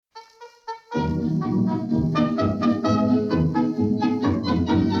Как-то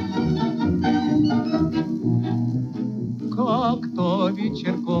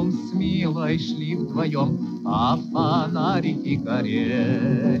вечерком с Милой шли вдвоем, а фонарики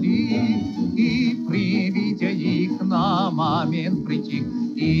горели. И при виде их на момент притих,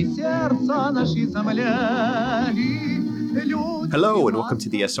 и сердца наши замляли. Hello, and welcome to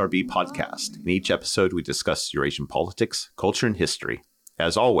the SRB podcast. In each episode, we discuss Eurasian politics, culture, and history.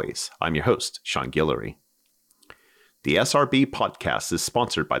 As always, I'm your host, Sean Guillory. The SRB podcast is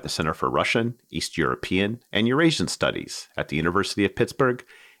sponsored by the Center for Russian, East European, and Eurasian Studies at the University of Pittsburgh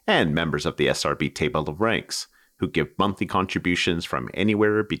and members of the SRB Table of Ranks, who give monthly contributions from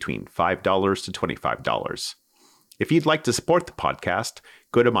anywhere between $5 to $25. If you'd like to support the podcast,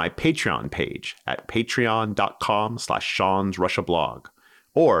 go to my Patreon page at patreon.com/Sean's Russia blog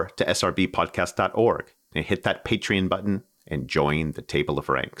or to srbpodcast.org and hit that Patreon button and join the Table of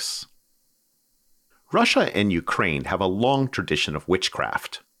Ranks. Russia and Ukraine have a long tradition of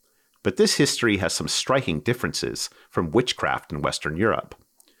witchcraft, but this history has some striking differences from witchcraft in Western Europe.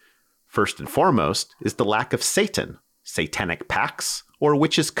 First and foremost is the lack of Satan, satanic pacts, or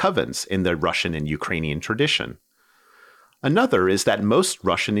witches' covens in the Russian and Ukrainian tradition. Another is that most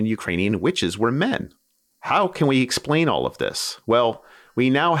Russian and Ukrainian witches were men. How can we explain all of this? Well,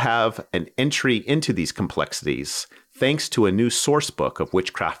 we now have an entry into these complexities thanks to a new source book of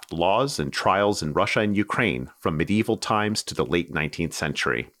witchcraft laws and trials in Russia and Ukraine from medieval times to the late 19th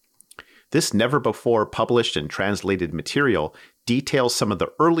century. This never-before published and translated material details some of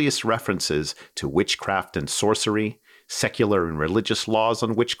the earliest references to witchcraft and sorcery, secular and religious laws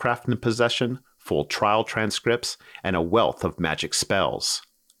on witchcraft and possession, full trial transcripts, and a wealth of magic spells.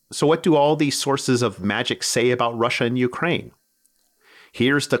 So what do all these sources of magic say about Russia and Ukraine?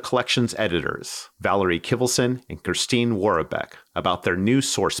 Here's the collection's editors, Valerie Kivelson and Christine Worobek, about their new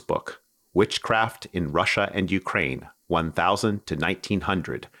source book, Witchcraft in Russia and Ukraine, 1000 to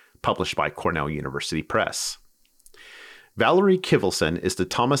 1900, published by Cornell University Press. Valerie Kivelson is the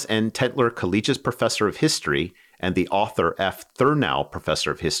Thomas N. Tentler Collegiate Professor of History and the Arthur F. Thurnau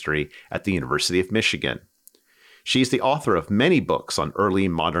Professor of History at the University of Michigan. She's the author of many books on early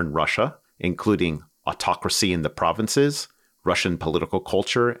modern Russia, including Autocracy in the Provinces, Russian Political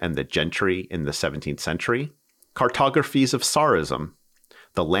Culture and the Gentry in the 17th Century, Cartographies of Tsarism,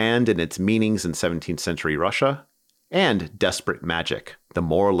 The Land and Its Meanings in 17th Century Russia, and Desperate Magic, The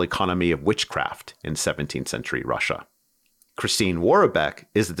Moral Economy of Witchcraft in 17th Century Russia. Christine Worobek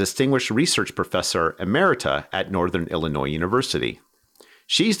is a Distinguished Research Professor Emerita at Northern Illinois University.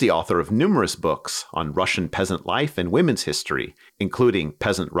 She's the author of numerous books on Russian peasant life and women's history, including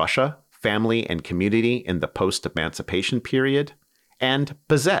Peasant Russia, Family and Community in the Post-Emancipation Period, and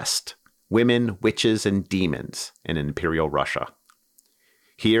Possessed, Women, Witches, and Demons in Imperial Russia.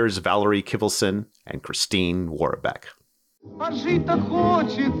 Here's Valerie Kivelson and Christine Worobek. А жить-то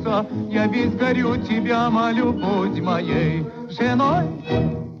хочется, я весь горю, тебя молю, будь моей женой.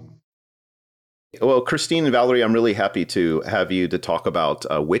 Well, Christine and Valerie, I'm really happy to have you to talk about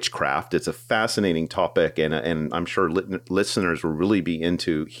witchcraft. It's a fascinating topic, and I'm sure listeners will really be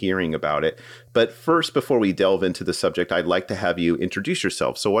into hearing about it. But first, before we delve into the subject, I'd like to have you introduce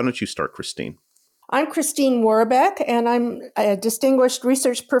yourself. So why don't you start, Christine? I'm Christine Worobek, and I'm a Distinguished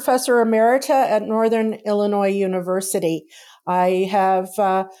Research Professor Emerita at Northern Illinois University. I have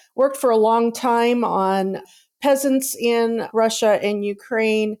worked for a long time on peasants in Russia and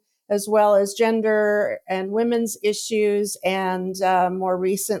Ukraine, as well as gender and women's issues, and more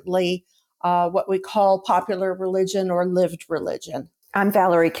recently, what we call popular religion or lived religion. I'm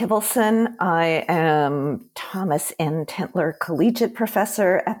Valerie Kivelson. I am Thomas N. Tentler Collegiate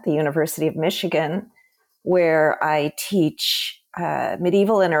Professor at the University of Michigan, where I teach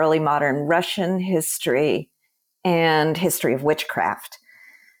medieval and early modern Russian history and history of witchcraft.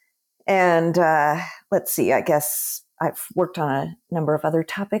 And let's see, I guess I've worked on a number of other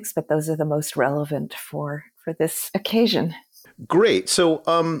topics, but those are the most relevant for this occasion. Great. So,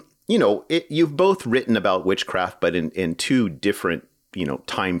 you've both written about witchcraft, but in two different,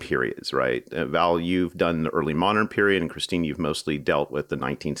 time periods, right? Val, you've done the early modern period, and Christine, you've mostly dealt with the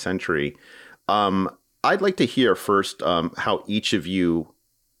 19th century. I'd like to hear first how each of you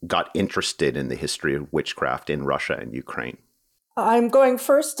got interested in the history of witchcraft in Russia and Ukraine. I'm going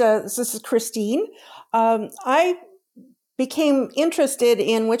first. This is Christine. I became interested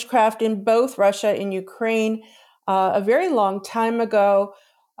in witchcraft in both Russia and Ukraine a very long time ago.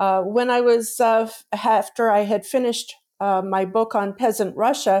 When I was, after I had finished my book on peasant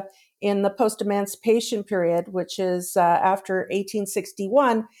Russia in the post-emancipation period, which is after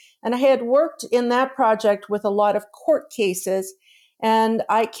 1861, and I had worked in that project with a lot of court cases. And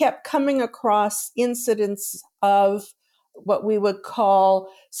I kept coming across incidents of what we would call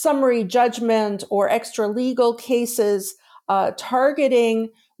summary judgment or extra legal cases targeting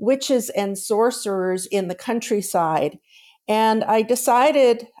witches and sorcerers in the countryside. And I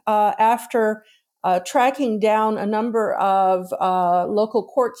decided after tracking down a number of local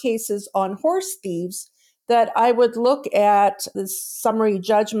court cases on horse thieves that I would look at the summary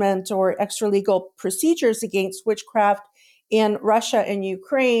judgment or extralegal procedures against witchcraft in Russia and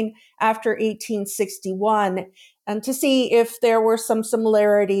Ukraine after 1861, and to see if there were some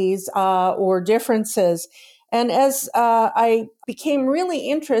similarities or differences. And as I became really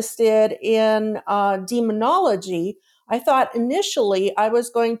interested in demonology, I thought initially I was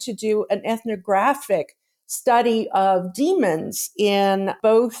going to do an ethnographic study of demons in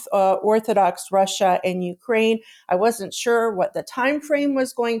both Orthodox Russia and Ukraine. I wasn't sure what the time frame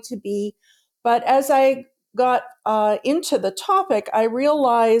was going to be, but as I got into the topic, I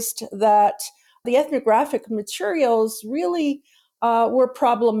realized that the ethnographic materials really were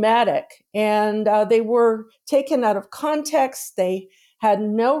problematic, and they were taken out of context. They had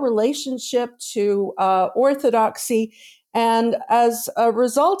no relationship to orthodoxy. And as a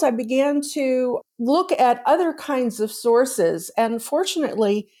result, I began to look at other kinds of sources. And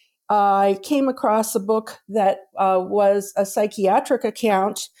fortunately, I came across a book that was a psychiatric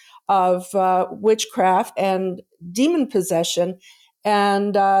account of witchcraft and demon possession.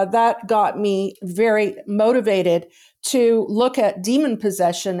 And that got me very motivated to look at demon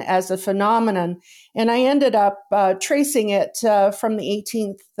possession as a phenomenon. And I ended up tracing it from the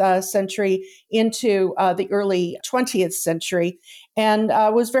 18th century into the early 20th century, and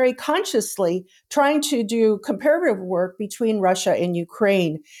was very consciously trying to do comparative work between Russia and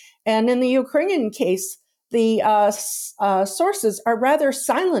Ukraine. And in the Ukrainian case, the sources are rather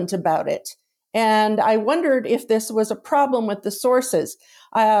silent about it. And I wondered if this was a problem with the sources.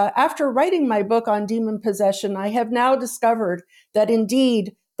 After writing my book on demon possession, I have now discovered that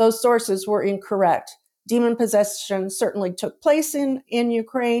indeed those sources were incorrect. Demon possession certainly took place in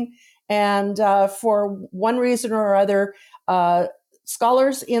Ukraine, and for one reason or other,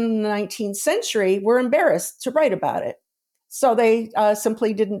 scholars in the 19th century were embarrassed to write about it. So they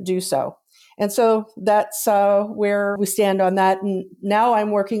simply didn't do so. And so that's where we stand on that. And now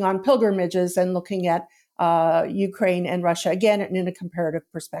I'm working on pilgrimages and looking at Ukraine and Russia, again, in a comparative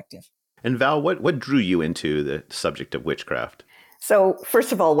perspective. And Val, what drew you into the subject of witchcraft? So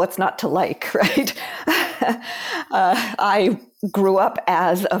first of all, what's not to like, right? I grew up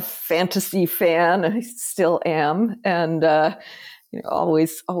as a fantasy fan. I still am. And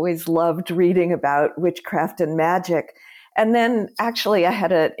always loved reading about witchcraft and magic. And then actually I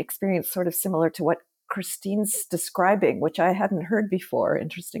had an experience sort of similar to what Christine's describing, which I hadn't heard before,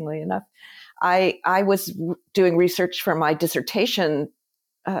 interestingly enough. I was doing research for my dissertation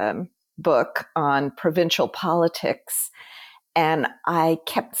book on provincial politics, and I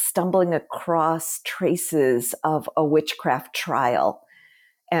kept stumbling across traces of a witchcraft trial.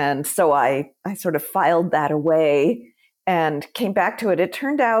 And so I sort of filed that away and came back to it. It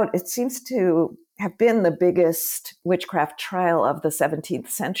turned out it seems to have been the biggest witchcraft trial of the 17th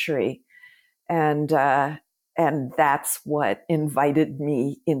century. And that's what invited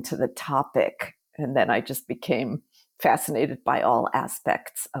me into the topic. And then I just became fascinated by all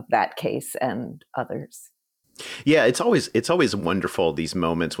aspects of that case and others. Yeah, it's always wonderful, these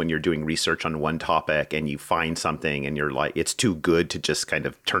moments when you're doing research on one topic and you find something and you're like, it's too good to just kind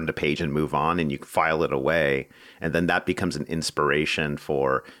of turn the page and move on, and you file it away. And then that becomes an inspiration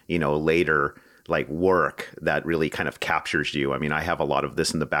for, later like work that really kind of captures you. I mean, I have a lot of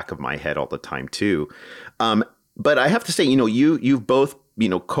this in the back of my head all the time too. But I have to say, you've both,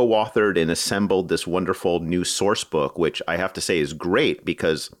 co-authored and assembled this wonderful new source book, which I have to say is great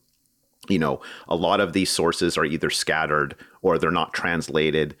because, a lot of these sources are either scattered or they're not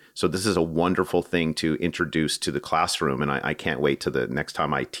translated. So this is a wonderful thing to introduce to the classroom. And I can't wait to the next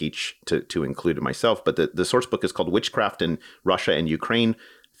time I teach to include it myself. But the source book is called Witchcraft in Russia and Ukraine,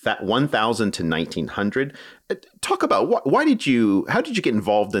 1000 to 1900. Talk about how did you get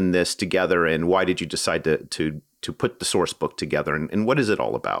involved in this together, and why did you decide to put the source book together, and what is it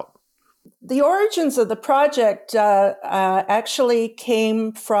all about? The origins of the project actually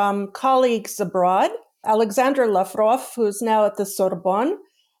came from colleagues abroad. Alexander Lavrov, who's now at the Sorbonne,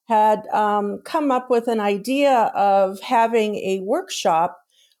 had come up with an idea of having a workshop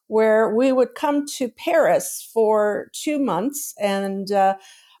where we would come to Paris for 2 months and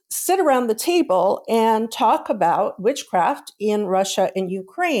sit around the table and talk about witchcraft in Russia and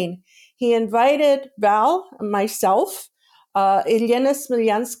Ukraine. He invited Val, myself, Elena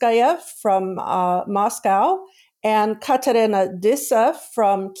Smilyanskaya from Moscow, and Katarina Dissa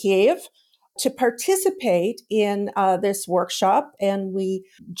from Kiev to participate in this workshop, and we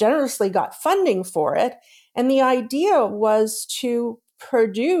generously got funding for it. And the idea was to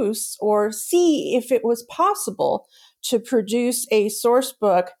produce or see if it was possible to produce a source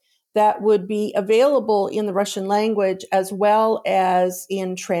book that would be available in the Russian language as well as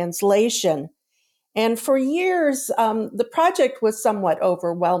in translation. And for years, the project was somewhat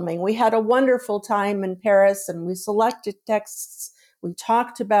overwhelming. We had a wonderful time in Paris and we selected texts. We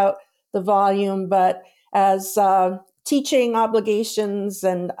talked about the volume, but as teaching obligations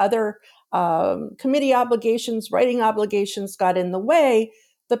and other committee obligations, writing obligations got in the way,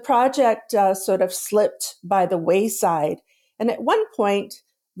 the project sort of slipped by the wayside. And at one point,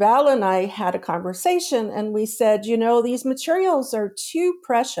 Val and I had a conversation and we said, these materials are too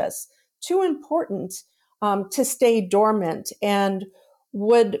precious, too important to stay dormant. And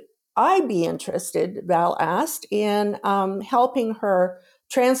would I be interested, Val asked, in helping her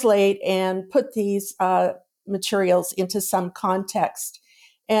translate and put these materials into some context?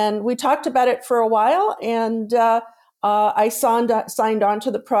 And we talked about it for a while, and I signed on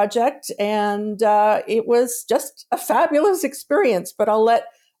to the project, and it was just a fabulous experience. But I'll let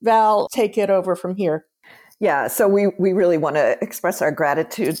Val take it over from here. Yeah, so we really want to express our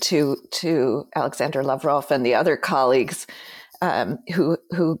gratitude to Alexander Lavrov and the other colleagues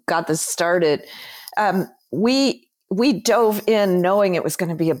who got this started. We dove in knowing it was going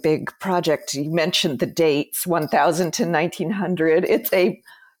to be a big project. You mentioned the dates, 1000 to 1900. It's a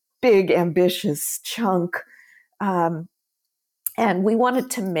big, ambitious chunk. And we wanted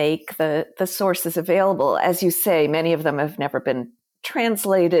to make the sources available. As you say, many of them have never been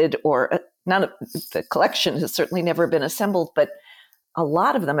translated, or none of the collection has certainly never been assembled, but a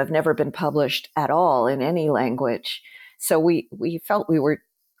lot of them have never been published at all in any language. So we felt we were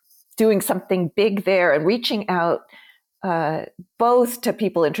doing something big there and reaching out both to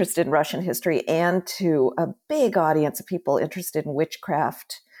people interested in Russian history and to a big audience of people interested in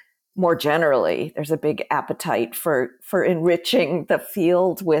witchcraft more generally. There's a big appetite for enriching the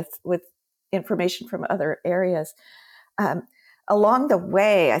field with information from other areas. Along the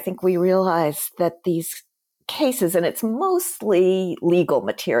way, I think we realized that these cases, and it's mostly legal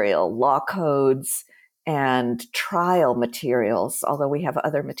material, law codes and trial materials, although we have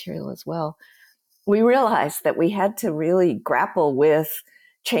other material as well, we realized that we had to really grapple with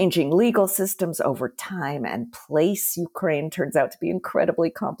changing legal systems over time and place. Ukraine turns out to be incredibly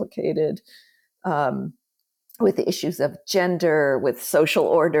complicated with the issues of gender, with social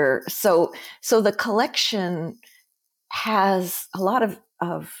order. So the collection has a lot of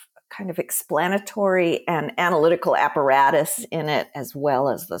kind of explanatory and analytical apparatus in it, as well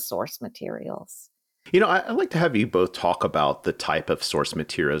as the source materials. I'd like to have you both talk about the type of source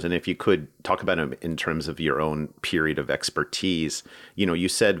materials, and if you could talk about them in terms of your own period of expertise. You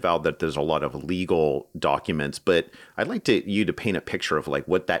said, Val, that there's a lot of legal documents, but I'd like you to paint a picture of like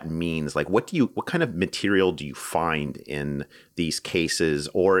what that means. Like, what kind of material do you find in these cases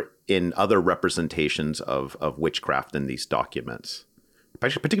or in other representations of witchcraft in these documents,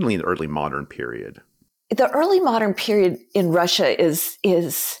 particularly in the early modern period? The early modern period in Russia is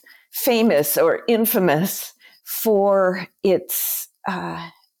famous or infamous for its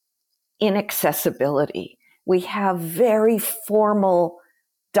inaccessibility. We have very formal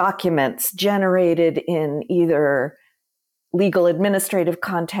documents generated in either legal administrative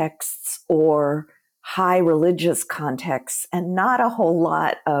contexts or high religious contexts, and not a whole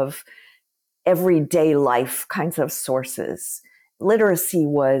lot of everyday life kinds of sources. Literacy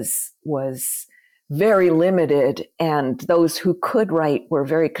was very limited, and those who could write were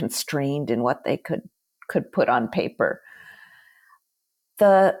very constrained in what they could put on paper.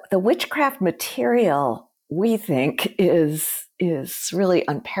 The witchcraft material, we think, is really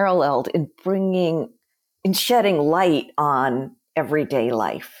unparalleled in shedding light on everyday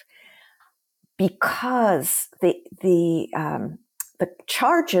life, because the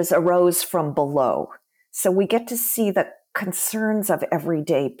charges arose from below. So we get to see the concerns of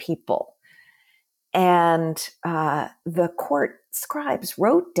everyday people. And the court scribes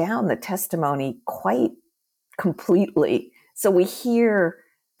wrote down the testimony quite completely. So we hear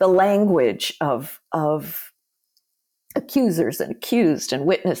the language of accusers and accused and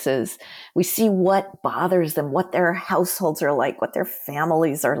witnesses. We see what bothers them, what their households are like, what their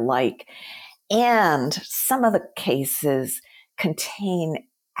families are like. And some of the cases contain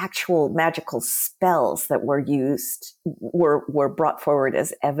actual magical spells that were brought forward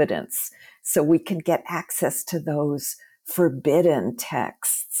as evidence. So we can get access to those forbidden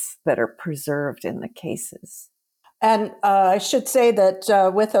texts that are preserved in the cases. And I should say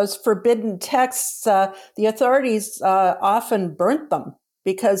that with those forbidden texts, the authorities often burnt them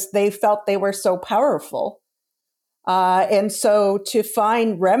because they felt they were so powerful. And so to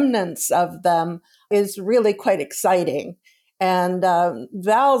find remnants of them is really quite exciting. And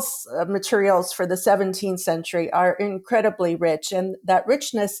Val's materials for the 17th century are incredibly rich, and that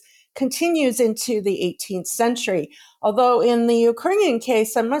richness continues into the 18th century. Although in the Ukrainian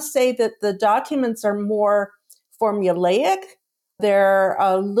case, I must say that the documents are more formulaic. They're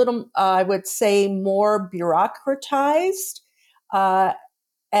a little, I would say, more bureaucratized.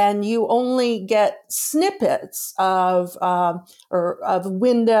 And you only get snippets of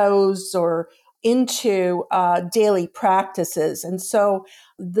windows or into daily practices. And so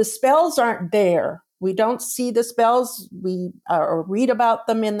the spells aren't there. We don't see the spells. We or read about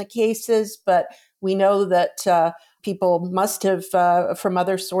them in the cases, but we know that people must have, from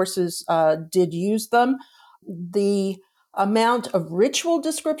other sources, did use them. The amount of ritual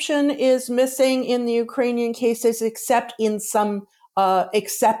description is missing in the Ukrainian cases, except in some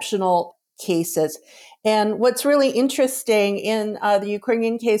exceptional cases. And what's really interesting in the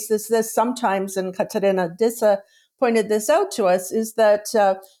Ukrainian cases, this sometimes, and Katerina Dissa pointed this out to us, is that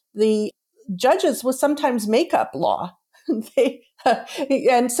the judges will sometimes make up law.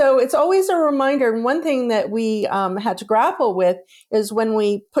 And so it's always a reminder. And one thing that we had to grapple with is when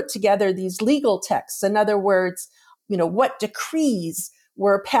we put together these legal texts. In other words, what decrees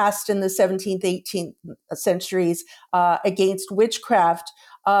were passed in the 17th, 18th centuries against witchcraft.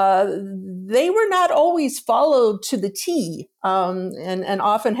 They were not always followed to the T, and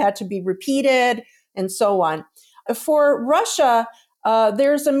often had to be repeated and so on. For Russia,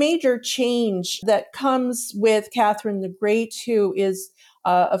 there's a major change that comes with Catherine the Great, who is,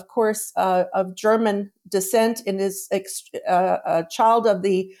 of course, of German descent and is a child of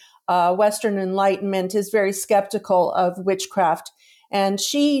the Western Enlightenment, is very skeptical of witchcraft. And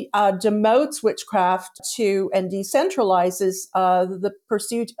she demotes witchcraft and decentralizes the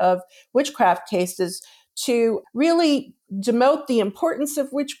pursuit of witchcraft cases to really demote the importance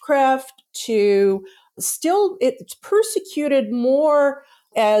of witchcraft, to still it's persecuted more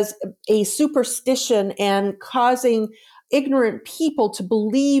as a superstition and causing ignorant people to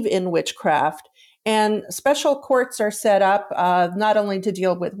believe in witchcraft. And special courts are set up not only to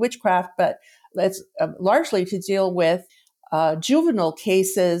deal with witchcraft, but it's largely to deal with juvenile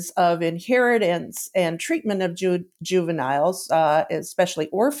cases of inheritance and treatment of juveniles, especially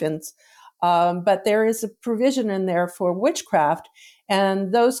orphans. But there is a provision in there for witchcraft,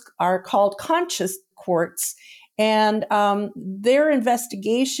 and those are called conscience courts. And their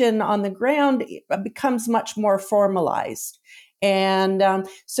investigation on the ground becomes much more formalized. And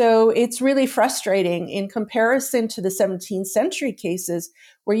so it's really frustrating in comparison to the 17th century cases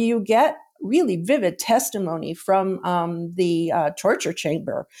where you get really vivid testimony from the torture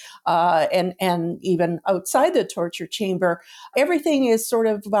chamber and even outside the torture chamber. Everything is sort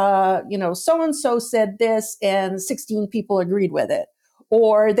of, so-and-so said this and 16 people agreed with it.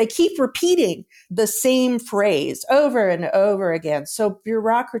 Or they keep repeating the same phrase over and over again. So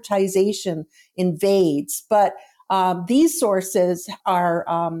bureaucratization invades. But these sources are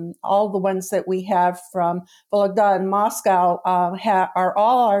all the ones that we have from Vologda and Moscow are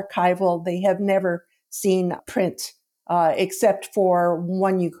all archival. They have never seen print except for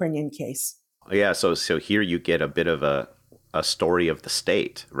one Ukrainian case. Yeah, so here you get a bit of a story of the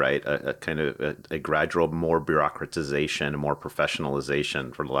state, right? A kind of a gradual more bureaucratization, more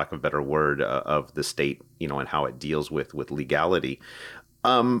professionalization, for lack of a better word, of the state, and how it deals with legality.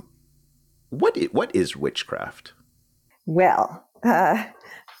 What is witchcraft? Well,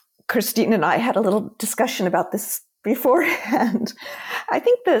 Christine and I had a little discussion about this beforehand. I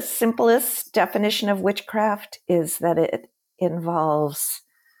think the simplest definition of witchcraft is that it involves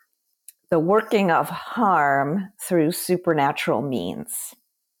the working of harm through supernatural means.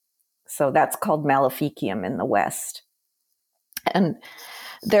 So that's called maleficium in the West. And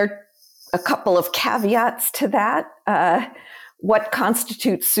there are a couple of caveats to that. What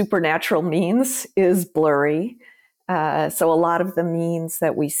constitutes supernatural means is blurry. So a lot of the means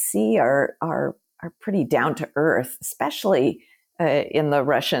that we see are pretty down to earth, especially in the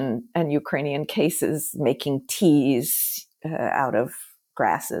Russian and Ukrainian cases, making teas out of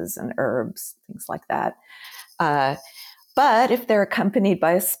grasses and herbs, things like that. But if they're accompanied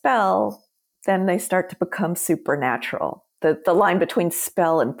by a spell, then they start to become supernatural. The line between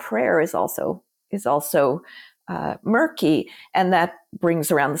spell and prayer is also murky, and that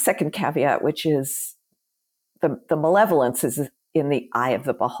brings around the second caveat, which is the malevolence is in the eye of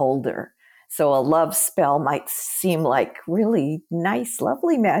the beholder. So a love spell might seem like really nice,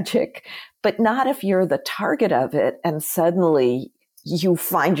 lovely magic, but not if you're the target of it and suddenly you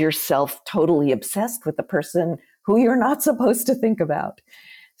find yourself totally obsessed with the person who you're not supposed to think about.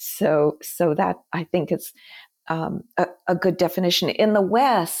 So that, I think, is a good definition. In the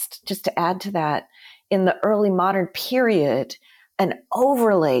West, just to add to that, in the early modern period, an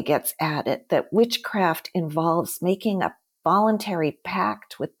overlay gets added that witchcraft involves making a voluntary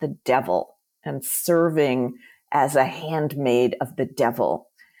pact with the devil and serving as a handmaid of the devil.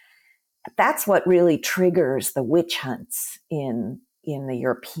 That's what really triggers the witch hunts in the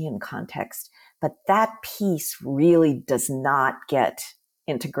European context. But that piece really does not get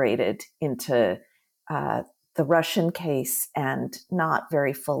integrated into the Russian case, and not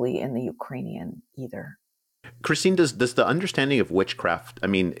very fully in the Ukrainian either. Christine, does the understanding of witchcraft, I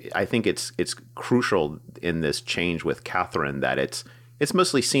mean, I think it's crucial in this change with Catherine that it's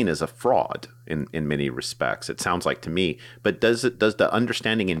mostly seen as a fraud in many respects, it sounds like to me. But does the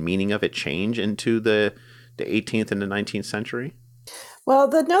understanding and meaning of it change into the 18th and the 19th century? Well,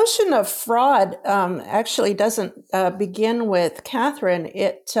 the notion of fraud actually doesn't begin with Catherine.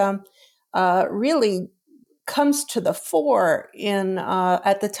 It really comes to the fore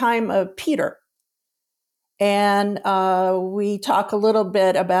at the time of Peter. And we talk a little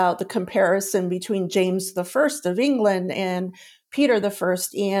bit about the comparison between James I of England and Peter I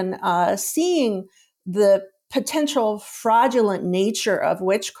in seeing the potential fraudulent nature of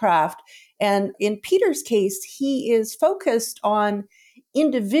witchcraft. And in Peter's case, he is focused on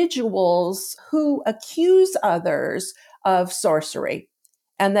individuals who accuse others of sorcery,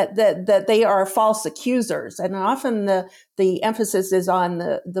 and that they are false accusers. And often the emphasis is on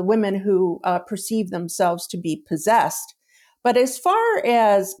the women who perceive themselves to be possessed. But as far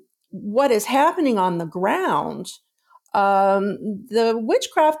as what is happening on the ground, the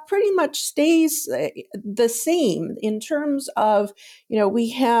witchcraft pretty much stays the same in terms of, we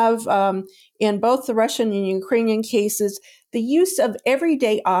have in both the Russian and Ukrainian cases, the use of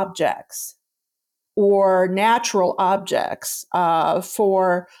everyday objects or natural objects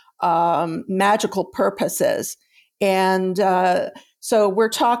for magical purposes. And so we're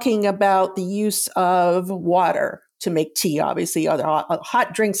talking about the use of water to make tea. Obviously, other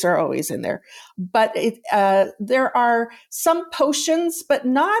hot drinks are always in there. But there are some potions, but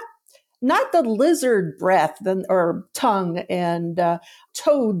not the lizard breath or tongue and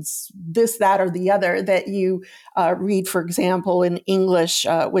toads, this, that, or the other that you read, for example, in English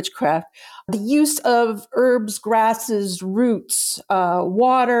witchcraft. The use of herbs, grasses, roots,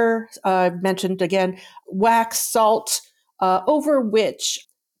 water, I've mentioned again, wax, salt, over which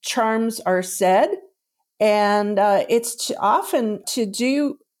charms are said. And it's often to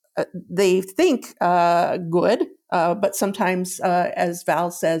do, they think, good, but sometimes, as Val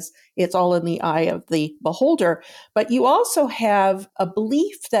says, it's all in the eye of the beholder. But you also have a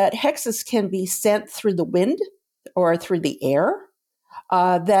belief that hexes can be sent through the wind or through the air.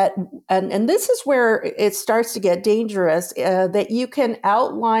 And this is where it starts to get dangerous, that you can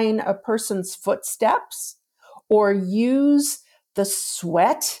outline a person's footsteps or use the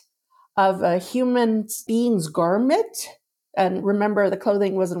sweat of a human being's garment. And remember, the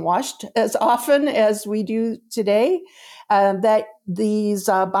clothing wasn't washed as often as we do today, that these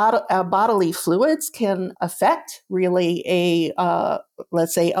bodily fluids can affect really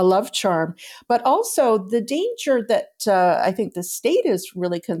let's say, a love charm. But also the danger that I think the state is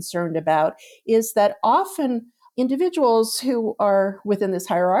really concerned about is that often individuals who are within this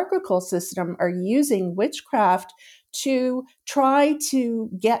hierarchical system are using witchcraft to try to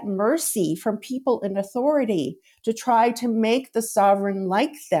get mercy from people in authority, to try to make the sovereign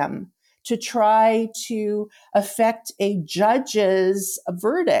like them, to try to affect a judge's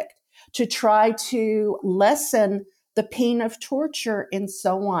verdict, to try to lessen the pain of torture, and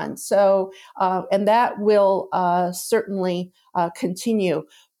so on. So, and that will certainly continue.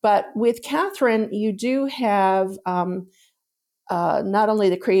 But with Catherine, you do have not only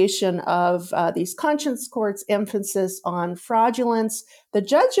the creation of these conscience courts, emphasis on fraudulence. The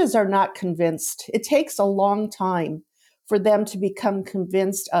judges are not convinced. It takes a long time for them to become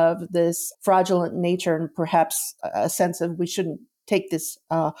convinced of this fraudulent nature, and perhaps a sense of we shouldn't take this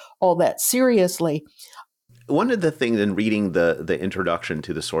all that seriously. One of the things in reading the introduction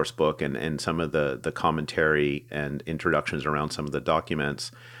to the source book and some of the commentary and introductions around some of the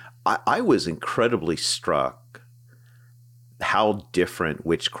documents, I was incredibly struck how different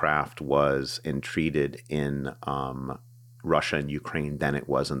witchcraft was and treated in Russia and Ukraine than it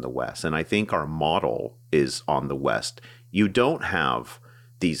was in the West. And I think our model is on the West. You don't have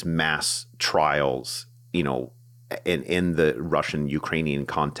these mass trials, in the Russian-Ukrainian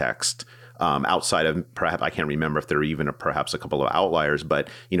context outside of perhaps, I can't remember if there are even perhaps a couple of outliers, but,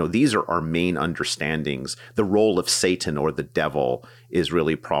 these are our main understandings. The role of Satan or the devil is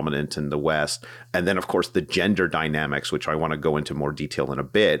really prominent in the West. And then, of course, the gender dynamics, which I want to go into more detail in a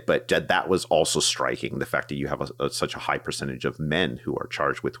bit, but that was also striking, the fact that you have such a high percentage of men who are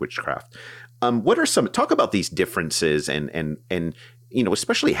charged with witchcraft. What are talk about these differences and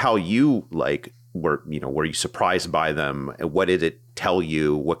especially how you were you surprised by them? What did it tell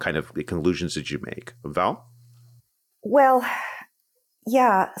you? What kind of conclusions did you make? Val? Well,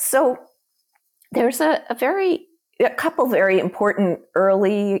 yeah. So there's a couple very important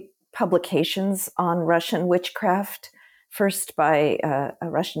early publications on Russian witchcraft. First by a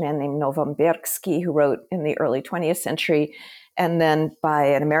Russian man named Novombersky, who wrote in the early 20th century, and then by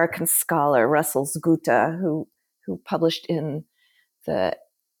an American scholar, Russell Zguta, who published in the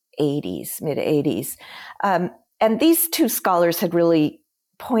mid-'80s. And these two scholars had really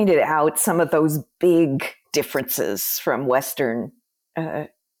pointed out some of those big differences from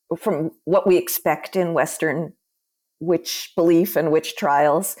from what we expect in Western witch belief and witch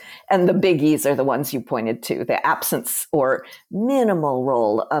trials. And the biggies are the ones you pointed to, the absence or minimal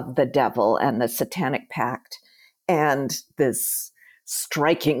role of the devil and the satanic pact, and this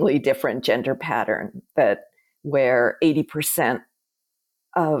strikingly different gender pattern where 80%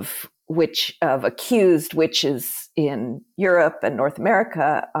 of accused witches in Europe and North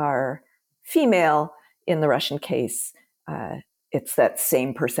America are female. In the Russian case, it's that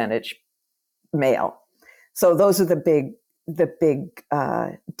same percentage male. So those are the big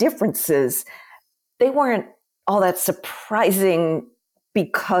differences. They weren't all that surprising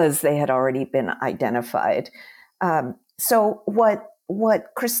because they had already been identified. So what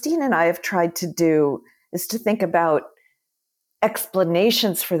Christine and I have tried to do is to think about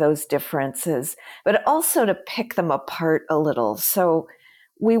explanations for those differences, but also to pick them apart a little. So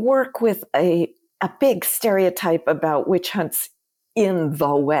we work with a big stereotype about witch hunts in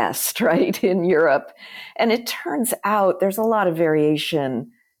the West, right, in Europe. And it turns out there's a lot of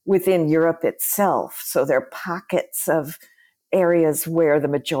variation within Europe itself. So there are pockets of areas where the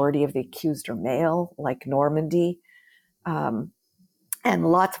majority of the accused are male, like Normandy, and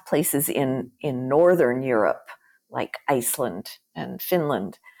lots of places in Northern Europe, like Iceland and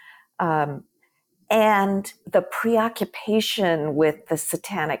Finland. And the preoccupation with the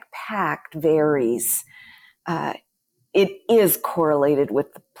satanic pact varies. It is correlated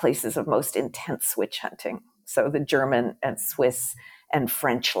with the places of most intense witch hunting. So the German and Swiss and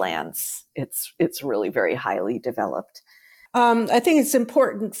French lands, it's really very highly developed. I think it's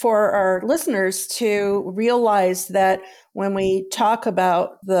important for our listeners to realize that when we talk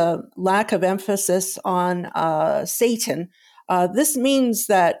about the lack of emphasis on Satan, this means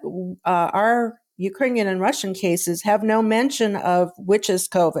that our Ukrainian and Russian cases have no mention of witches'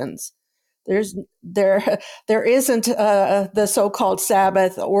 covens. There isn't the so-called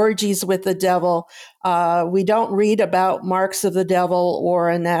Sabbath orgies with the devil. We don't read about marks of the devil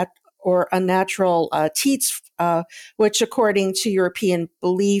or unnatural teats, which, according to European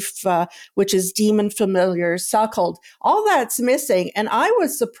belief, which is demon familiars suckled. All that's missing, and I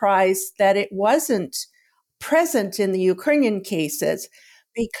was surprised that it wasn't present in the Ukrainian cases,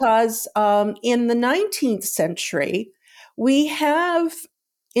 because in the 19th century we have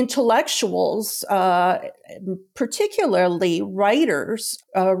intellectuals, particularly writers,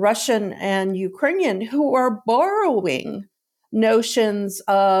 Russian and Ukrainian, who are borrowing notions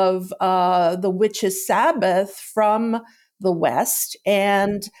of the witches' Sabbath from the West.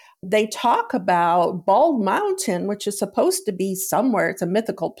 And they talk about Bald Mountain, which is supposed to be somewhere. It's a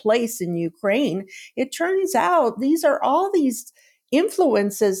mythical place in Ukraine. It turns out these are all these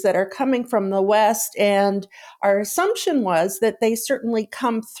influences that are coming from the West, and our assumption was that they certainly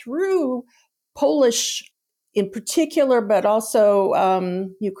come through Polish in particular, but also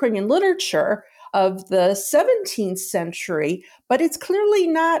Ukrainian literature of the 17th century, but it's clearly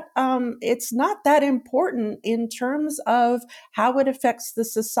not, it's not that important in terms of how it affects the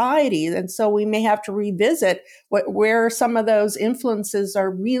society. And so we may have to revisit where some of those influences are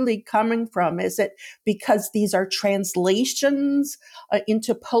really coming from. Is it because these are translations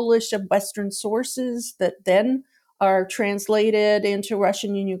into Polish of Western sources that then are translated into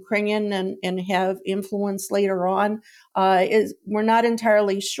Russian and Ukrainian and have influence later on? We're not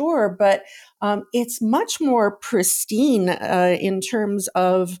entirely sure, but it's much more pristine in terms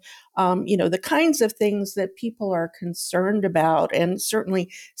of the kinds of things that people are concerned about, and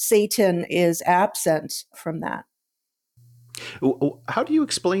certainly Satan is absent from that. How do you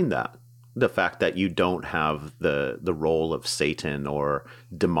explain that? The fact that you don't have the role of Satan or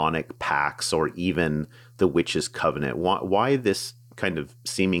demonic pacts or even the witches' covenant. Why this kind of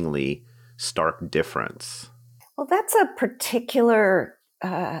seemingly stark difference? Well, that's a particular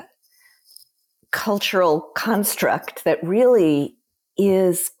cultural construct that really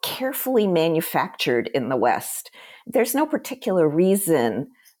is carefully manufactured in the West. There's no particular reason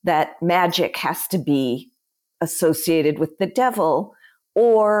that magic has to be associated with the devil,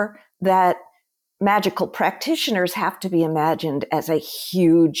 or that magical practitioners have to be imagined as a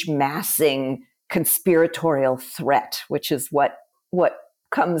huge, massing, conspiratorial threat, which is what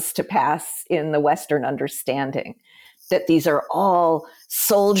comes to pass in the Western understanding, that these are all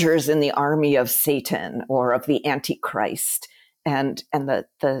soldiers in the army of Satan or of the Antichrist. And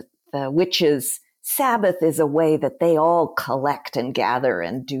the witches' Sabbath is a way that they all collect and gather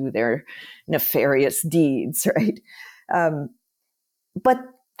and do their nefarious deeds, right? But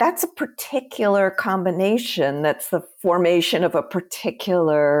that's a particular combination. That's the formation of a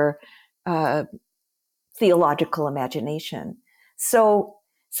particular theological imagination. So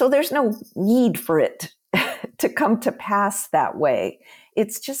there's no need for it to come to pass that way.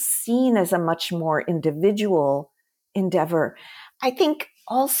 It's just seen as a much more individual endeavor. I think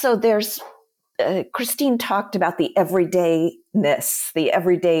also there's, Christine talked about the everydayness, the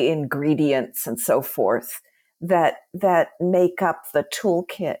everyday ingredients and so forth that make up the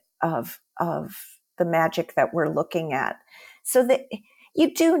toolkit of the magic that we're looking at. So that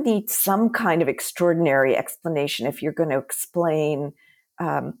you do need some kind of extraordinary explanation if you're going to explain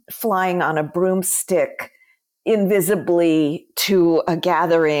flying on a broomstick invisibly to a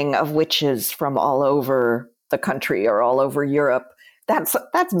gathering of witches from all over the country or all over Europe. That's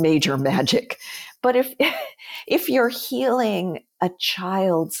major magic. But if you're healing a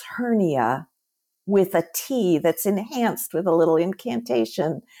child's hernia with a tea that's enhanced with a little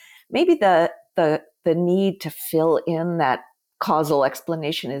incantation, maybe the need to fill in that causal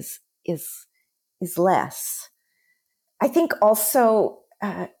explanation is less. I think also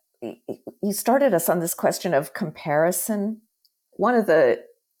you started us on this question of comparison. One of the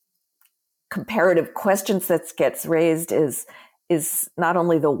comparative questions that gets raised is not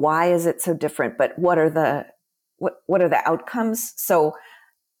only the why is it so different, but what are the outcomes? So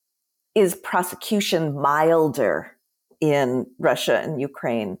is prosecution milder in Russia and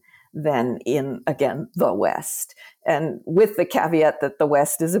Ukraine than in, again, the West? And with the caveat that the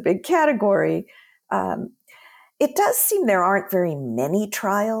West is a big category, it does seem there aren't very many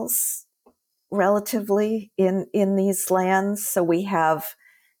trials relatively in these lands. So we have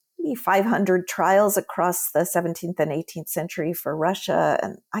maybe 500 trials across the 17th and 18th century for Russia.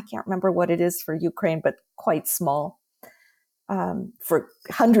 And I can't remember what it is for Ukraine, but quite small for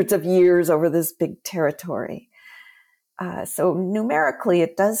hundreds of years over this big territory. So numerically,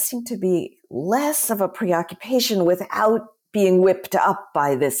 it does seem to be less of a preoccupation without being whipped up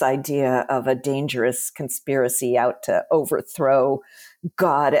by this idea of a dangerous conspiracy out to overthrow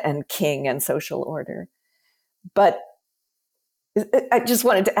God and king and social order. But I just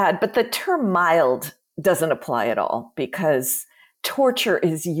wanted to add, but the term mild doesn't apply at all, because torture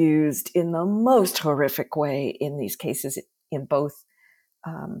is used in the most horrific way in these cases in both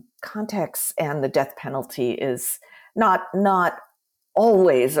contexts, and the death penalty is not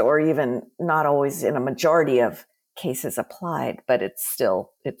always, or even not always in a majority of cases applied, but it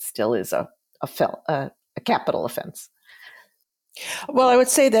still is a capital offense. Well, I would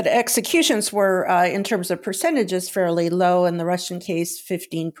say that executions were, in terms of percentages, fairly low. In the Russian case,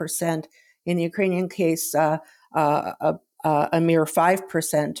 15%. In the Ukrainian case, a mere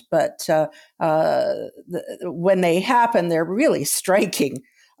 5%. But when they happen, they're really striking.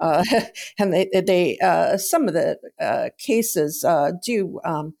 And they some of the cases do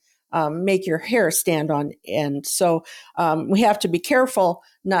make your hair stand on end. So we have to be careful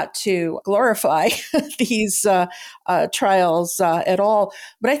not to glorify these trials at all.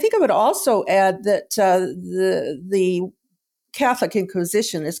 But I think I would also add that the Catholic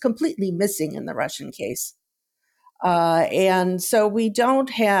Inquisition is completely missing in the Russian case. And so we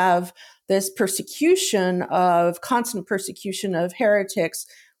don't have this constant persecution of heretics,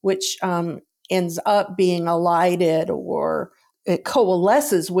 which ends up being elided, or it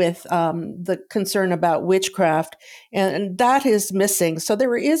coalesces with the concern about witchcraft, and that is missing. So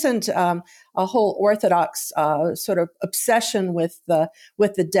there isn't a whole Orthodox sort of obsession with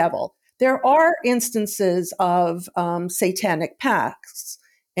the devil. There are instances of satanic pacts,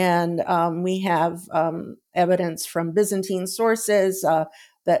 and we have evidence from Byzantine sources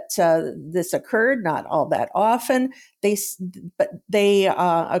that this occurred, not all that often. But they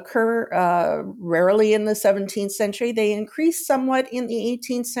occur rarely in the 17th century. They increase somewhat in the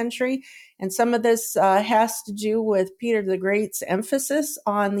 18th century. And some of this has to do with Peter the Great's emphasis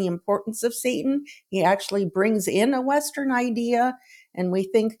on the importance of Satan. He actually brings in a Western idea And we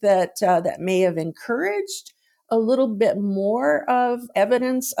think that that may have encouraged a little bit more of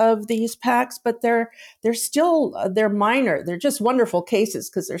evidence of these pacts, but they're still they're minor. They're just wonderful cases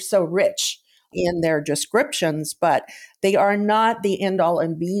because they're so rich in their descriptions, but they are not the end all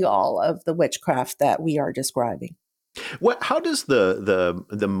and be all of the witchcraft that we are describing. How does the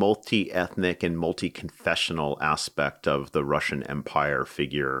multi-ethnic and multi-confessional aspect of the Russian Empire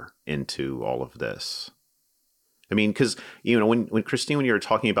figure into all of this? I mean, because, when Christine, when you were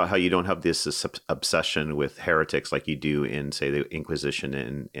talking about how you don't have this obsession with heretics like you do in, say, the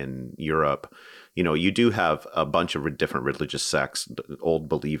Inquisition in Europe, you do have a bunch of different religious sects, old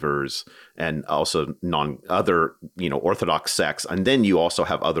believers, and also other Orthodox sects, and then you also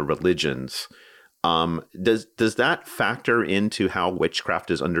have other religions. Does that factor into how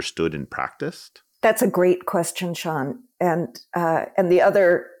witchcraft is understood and practiced? That's a great question, Sean, and the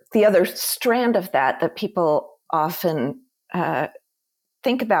other strand of that people often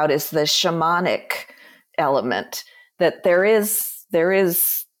think about is the shamanic element, that there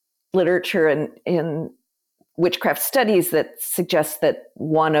is literature in witchcraft studies that suggests that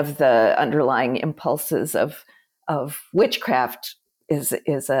one of the underlying impulses of witchcraft is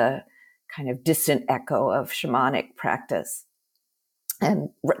a kind of distant echo of shamanic practice. And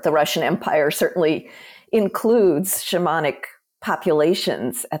the Russian Empire certainly includes shamanic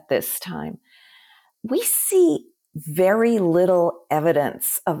populations at this time. We see very little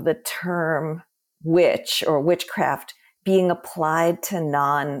evidence of the term witch or witchcraft being applied to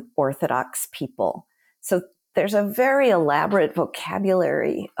non-Orthodox people. So there's a very elaborate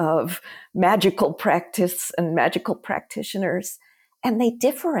vocabulary of magical practice and magical practitioners, and they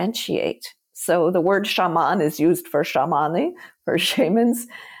differentiate. So the word shaman is used for shamani, for shamans,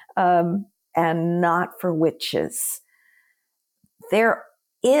 and not for witches. There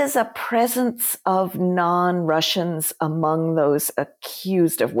is a presence of non-Russians among those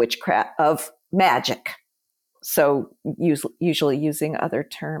accused of witchcraft, of magic. So usually using other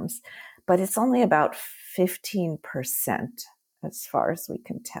terms, but it's only about 15% as far as we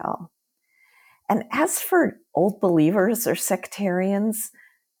can tell. And as for old believers or sectarians,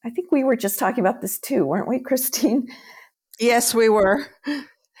 I think we were just talking about this too, weren't we, Christine? Yes, we were.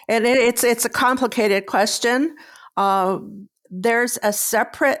 And it's a complicated question. There's a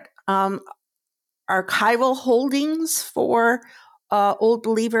separate archival holdings for old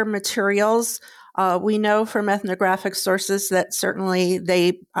believer materials. We know from ethnographic sources that certainly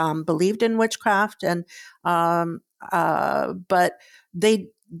they believed in witchcraft, and but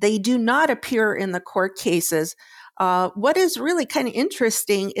they do not appear in the court cases. What is really kind of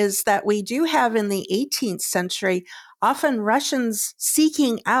interesting is that we do have in the 18th century often Russians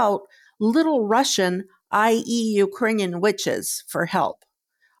seeking out Little Russian, i.e. Ukrainian witches for help.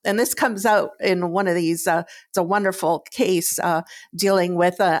 And this comes out in one of these, it's a wonderful case dealing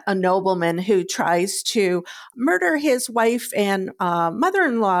with a nobleman who tries to murder his wife and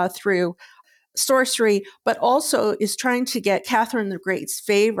mother-in-law through sorcery, but also is trying to get Catherine the Great's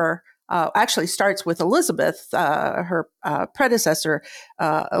favor. Actually starts with Elizabeth, her predecessor,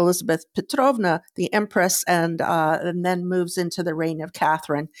 Elizabeth Petrovna, the empress, and then moves into the reign of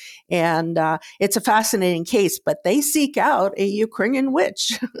Catherine. And it's a fascinating case, but they seek out a Ukrainian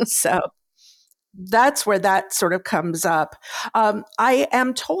witch. So that's where that sort of comes up. I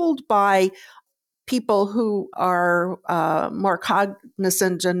am told by people who are more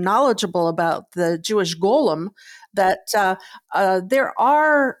cognizant and knowledgeable about the Jewish golem that there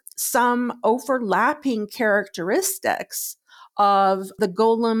are some overlapping characteristics of the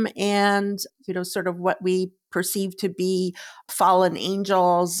golem and, sort of what we perceive to be fallen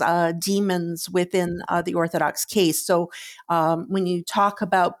angels, demons within the Orthodox case. So when you talk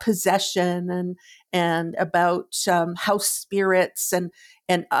about possession and about house spirits and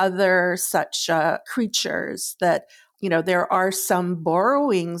other such creatures, that there are some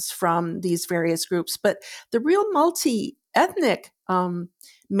borrowings from these various groups, but the real multi-ethnic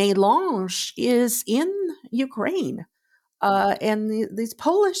melange is in Ukraine and these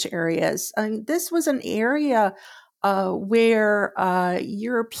Polish areas. I mean, this was an area where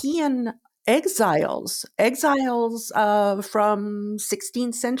European exiles from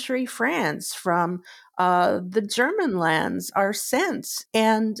 16th century France, from the German lands, are sent.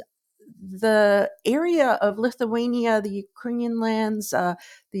 And the area of Lithuania, the Ukrainian lands,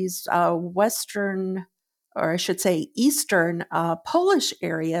 these western, or I should say eastern Polish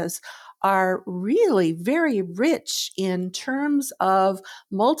areas, are really very rich in terms of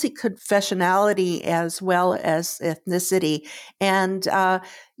multi-confessionality as well as ethnicity. And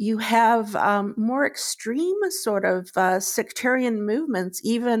you have more extreme sort of sectarian movements,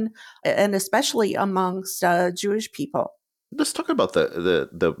 even and especially amongst Jewish people. Let's talk about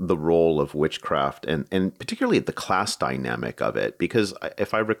the role of witchcraft and particularly the class dynamic of it, because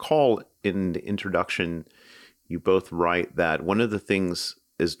if I recall in the introduction, you both write that one of the things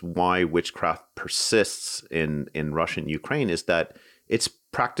is why witchcraft persists in Russia and Ukraine is that it's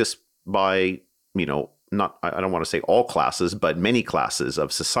practiced by, not, I don't want to say all classes, but many classes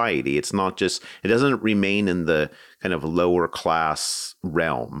of society. It's not just, it doesn't remain in the kind of lower class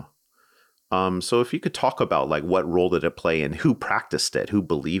realm. So if you could talk about like what role did it play and who practiced it, who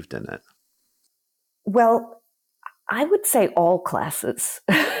believed in it? Well, I would say all classes.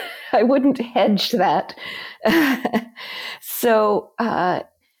 I wouldn't hedge that. So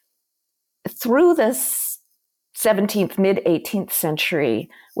through this 17th, mid-18th century,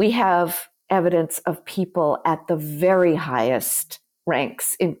 we have evidence of people at the very highest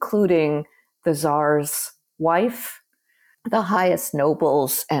ranks, including the Tsar's wife, the highest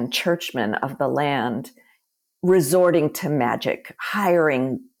nobles and churchmen of the land, resorting to magic,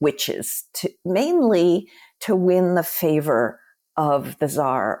 hiring witches, mainly to win the favor of the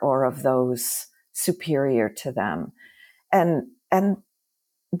Tsar or of those superior to them. And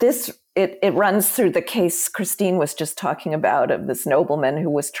this, it runs through the case Christine was just talking about of this nobleman who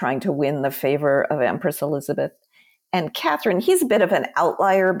was trying to win the favor of Empress Elizabeth. And Catherine, he's a bit of an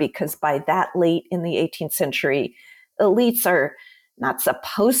outlier because by that late in the 18th century, elites are not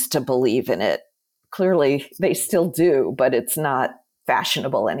supposed to believe in it. Clearly, they still do, but it's not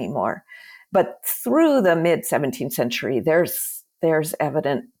fashionable anymore. But through the mid-17th century, there's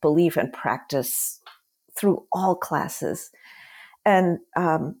evident belief and practice through all classes. And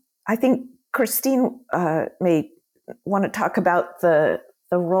I think Christine may want to talk about the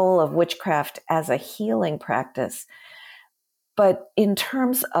role of witchcraft as a healing practice. But in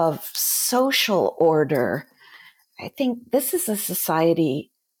terms of social order, I think this is a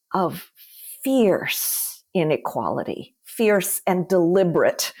society of fierce inequality, fierce and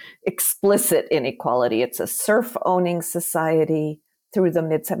deliberate, explicit inequality. It's a serf-owning society through the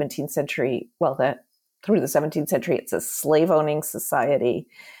mid-17th century. Through the 17th century, it's a slave-owning society.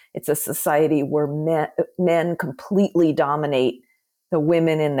 It's a society where men completely dominate the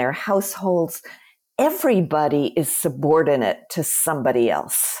women in their households. Everybody is subordinate to somebody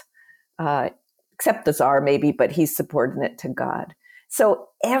else. Except the Tsar maybe, but he's subordinate to God. So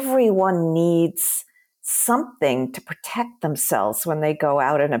everyone needs something to protect themselves when they go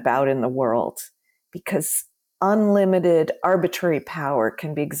out and about in the world, because unlimited arbitrary power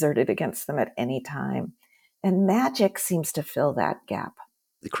can be exerted against them at any time. And magic seems to fill that gap.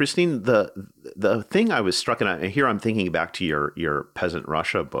 Christine, the thing I was struck, and here I'm thinking back to your Peasant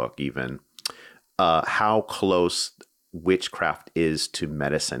Russia book even, how close witchcraft is to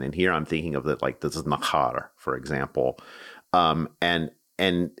medicine. And here I'm thinking of the Znachar, for example, and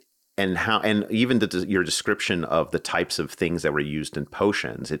how, and even your description of the types of things that were used in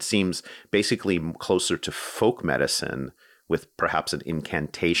potions. It seems basically closer to folk medicine with perhaps an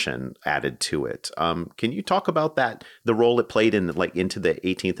incantation added to it. Can you talk about that, the role it played in into the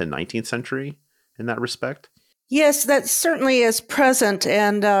 18th and 19th century in that respect? Yes, that certainly is present.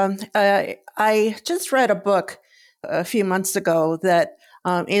 And I just read a book a few months ago that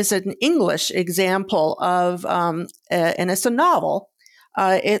is an English example of, and it's a novel.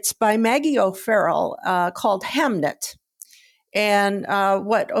 It's by Maggie O'Farrell called Hamnet. And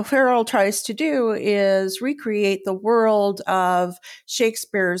what O'Farrell tries to do is recreate the world of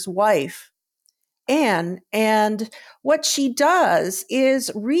Shakespeare's wife, Anne. And what she does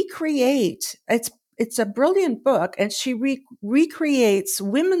is recreate, it's a brilliant book, and she recreates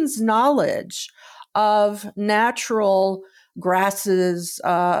women's knowledge of natural grasses,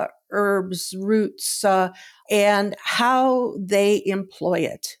 herbs, roots, and how they employ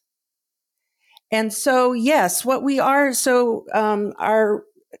it. And so, yes, our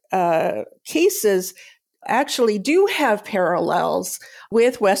cases actually do have parallels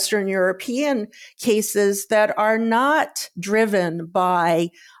with Western European cases that are not driven by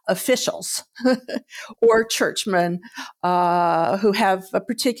officials or churchmen who have a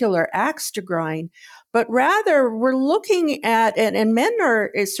particular axe to grind, but rather we're looking at, and men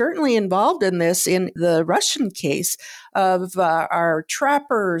is certainly involved in this in the Russian case of our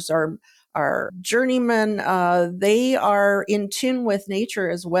trappers, our journeymen. They are in tune with nature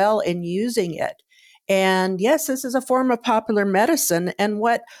as well and using it. And yes, this is a form of popular medicine. And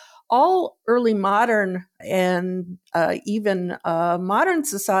what all early modern and even modern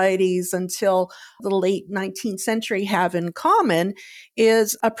societies until the late 19th century have in common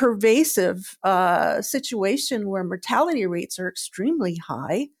is a pervasive situation where mortality rates are extremely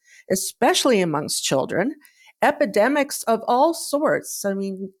high, especially amongst children. Epidemics of all sorts. I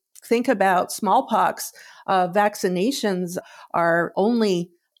mean, think about smallpox, vaccinations are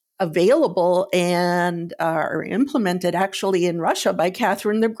only available and are implemented actually in Russia by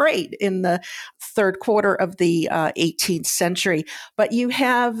Catherine the Great in the third quarter of the 18th century. But you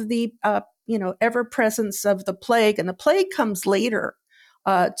have the ever presence of the plague, and the plague comes later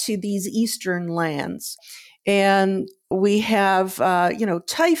to these eastern lands. And we have,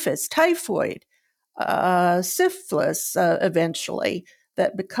 typhus, typhoid, syphilis eventually,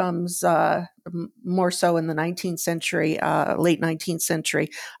 that becomes more so in the 19th century, late 19th century,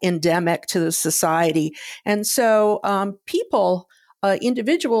 endemic to the society. And so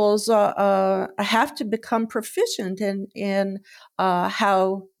individuals have to become proficient in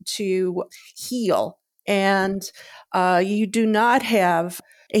how to heal. And you do not have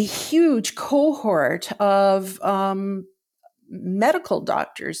a huge cohort of medical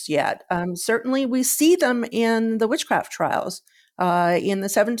doctors yet. Certainly, we see them in the witchcraft trials. In the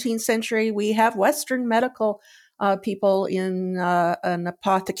 17th century, we have Western medical people in an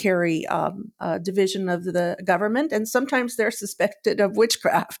apothecary division of the government, and sometimes they're suspected of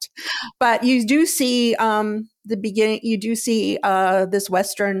witchcraft. But you do see this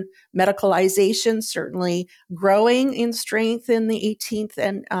Western medicalization certainly growing in strength in the 18th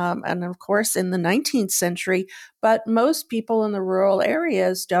and of course in the 19th century. But most people in the rural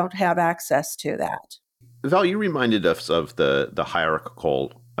areas don't have access to that. Val, you reminded us of the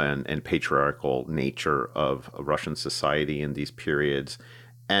hierarchical and patriarchal nature of Russian society in these periods.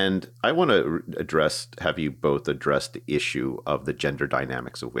 And I want to have you both address the issue of the gender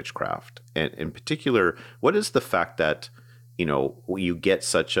dynamics of witchcraft. And in particular, what is the fact that, you get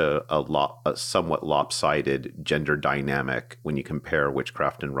such a somewhat lopsided gender dynamic when you compare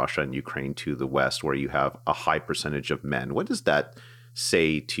witchcraft in Russia and Ukraine to the West, where you have a high percentage of men? What does that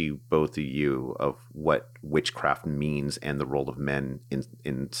say to both of you of what witchcraft means and the role of men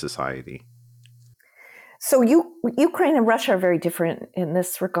in society? So Ukraine and Russia are very different in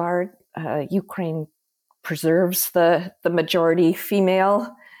this regard. Ukraine preserves the majority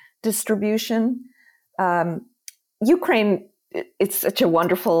female distribution. Ukraine, it's such a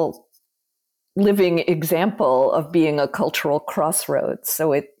wonderful living example of being a cultural crossroads.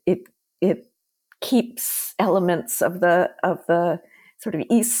 So it keeps elements of the sort of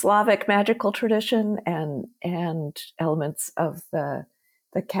East Slavic magical tradition and elements of the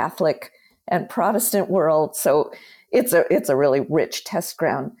Catholic and Protestant world. So it's a really rich test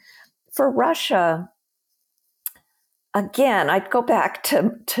ground. For Russia, again, I'd go back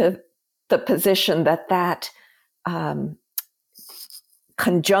to the position that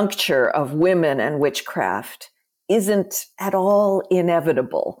conjuncture of women and witchcraft isn't at all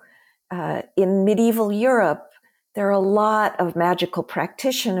inevitable. In medieval Europe, there are a lot of magical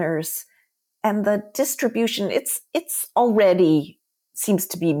practitioners, and the distribution, it's already seems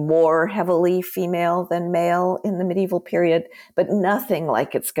to be more heavily female than male in the medieval period, but nothing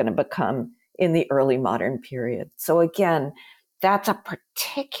like it's going to become in the early modern period. So again, that's a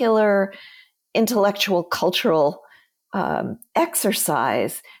particular intellectual, cultural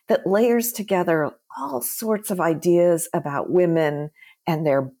exercise that layers together all sorts of ideas about women and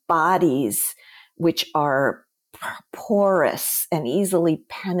their bodies, which are porous and easily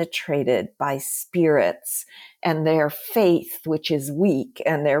penetrated by spirits, and their faith, which is weak,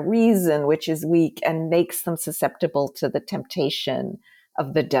 and their reason, which is weak, and makes them susceptible to the temptation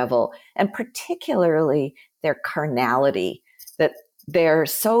of the devil, and particularly their carnality, that they're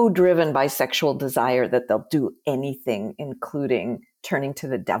so driven by sexual desire that they'll do anything, including turning to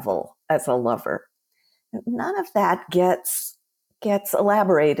the devil as a lover. None of that gets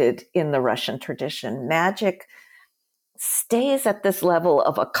elaborated in the Russian tradition. Magic stays at this level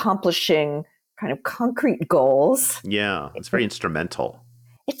of accomplishing kind of concrete goals. Yeah, it's very instrumental.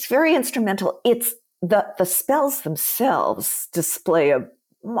 It's very instrumental. It's the spells themselves display a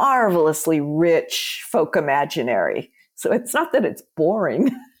marvelously rich folk imaginary. So it's not that it's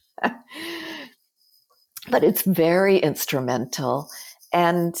boring, but it's very instrumental.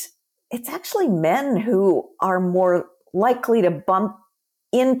 And it's actually men who are more likely to bump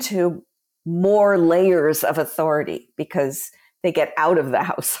into more layers of authority because they get out of the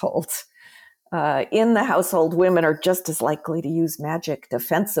household. In the household, women are just as likely to use magic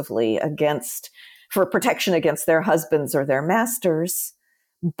defensively for protection against their husbands or their masters.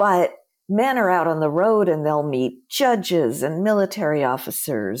 But men are out on the road and they'll meet judges and military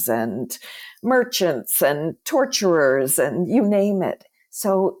officers and merchants and torturers and you name it.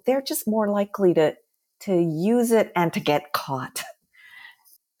 So they're just more likely to use it and to get caught.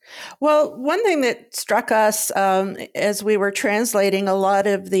 Well, one thing that struck us as we were translating a lot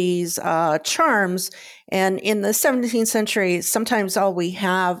of these charms, and in the 17th century, sometimes all we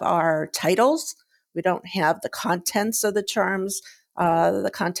have are titles. We don't have the contents of the charms.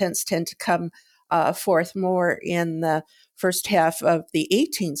 The contents tend to come forth more in the first half of the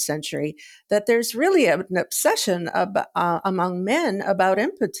 18th century, that there's really an obsession among men about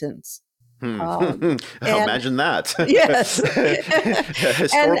impotence. Um, and Imagine that. yes, A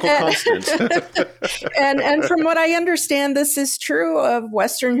historical constant. and from what I understand, this is true of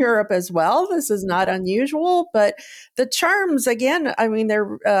Western Europe as well. This is not unusual, but the charms, again, I mean,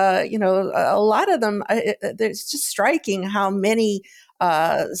 they're a lot of them. It's just striking how many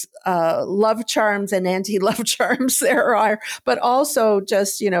love charms and anti-love charms there are, but also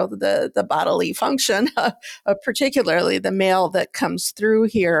just the bodily function, particularly the male that comes through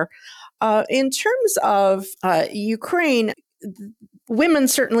here. In terms of Ukraine, women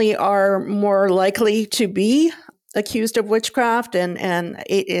certainly are more likely to be accused of witchcraft, and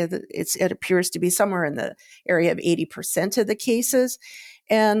it appears to be somewhere in the area of 80% of the cases.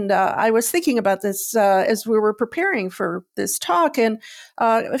 And I was thinking about this as we were preparing for this talk, and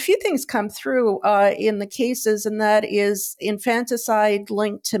a few things come through in the cases, and that is infanticide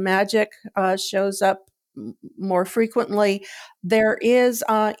linked to magic shows up more frequently. There is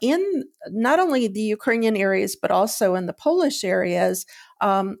in not only the Ukrainian areas, but also in the Polish areas,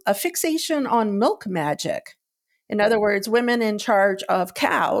 a fixation on milk magic. In other words, women in charge of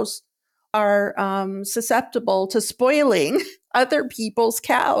cows are susceptible to spoiling other people's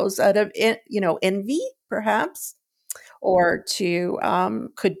cows out of envy, perhaps, or to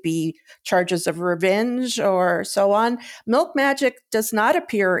could be charges of revenge or so on. Milk magic does not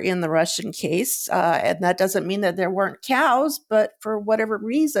appear in the Russian case, and that doesn't mean that there weren't cows, but for whatever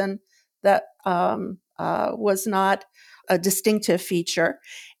reason, that was not a distinctive feature.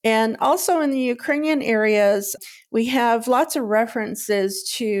 And also in the Ukrainian areas, we have lots of references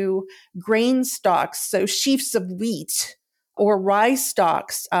to grain stalks, so sheaves of wheat or rye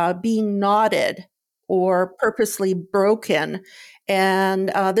stalks being knotted or purposely broken. And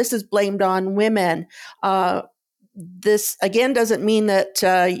this is blamed on women. This, again, doesn't mean that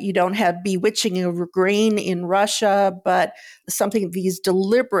you don't have bewitching of grain in Russia, but these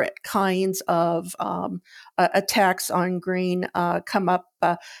deliberate kinds of attacks on grain come up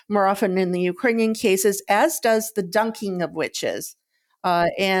more often in the Ukrainian cases, as does the dunking of witches.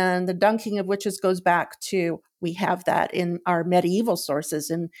 And the dunking of witches goes back to, we have that in our medieval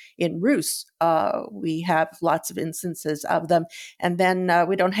sources in Rus. We have lots of instances of them. And then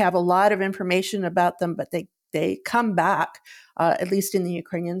we don't have a lot of information about them, but they come back, at least in the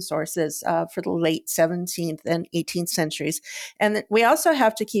Ukrainian sources, for the late 17th and 18th centuries. And we also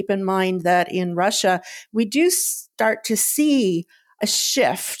have to keep in mind that in Russia, we do start to see a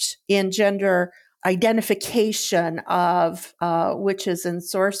shift in gender identification of witches and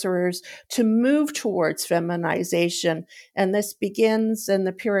sorcerers to move towards feminization. And this begins in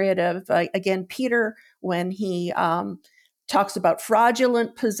the period of, again, Peter, when he talks about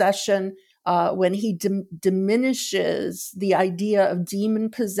fraudulent possession, when he diminishes the idea of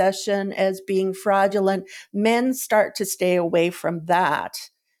demon possession as being fraudulent. Men start to stay away from that.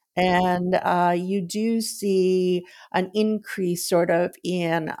 And you do see an increase sort of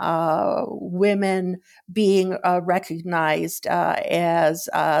in women being recognized as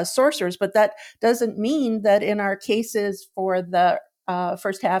sorcerers. But that doesn't mean that in our cases for the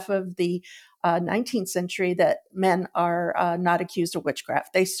first half of the 19th century that men are not accused of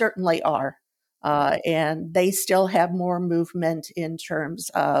witchcraft. They certainly are. And they still have more movement in terms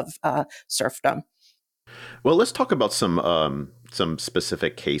of serfdom. Well, let's talk about some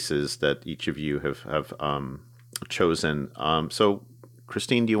specific cases that each of you have chosen. So,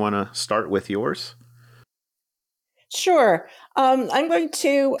 Christine, do you want to start with yours? Sure. I'm going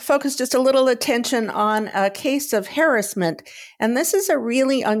to focus just a little attention on a case of harassment. And this is a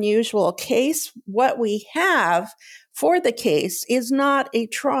really unusual case. What we have for the case is not a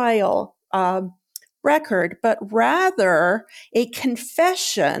trial record, but rather a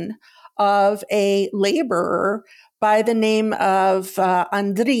confession of a laborer by the name of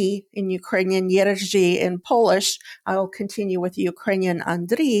Andrii in Ukrainian, Jerzy in Polish. I'll continue with Ukrainian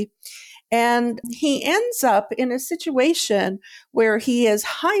Andrii. And he ends up in a situation where he is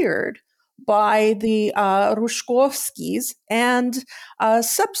hired by the Ruszkowskis, and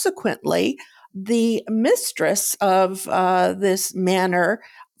subsequently the mistress of this manor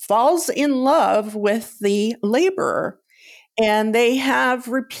falls in love with the laborer. And they have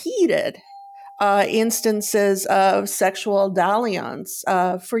repeated instances of sexual dalliance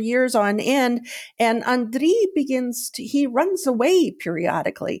for years on end. And Andrii he runs away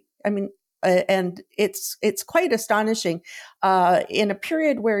periodically. I mean, and it's quite astonishing. In a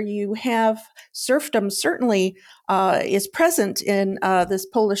period where you have serfdom, certainly is present in this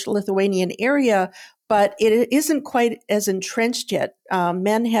Polish-Lithuanian area, but it isn't quite as entrenched yet.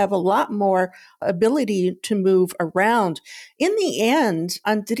 Men have a lot more ability to move around. In the end,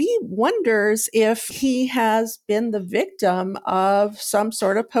 Andriy wonders if he has been the victim of some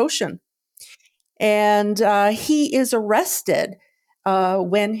sort of potion. And he is arrested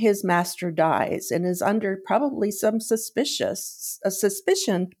when his master dies and is under probably some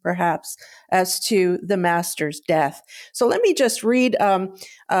suspicion, perhaps, as to the master's death. So let me just read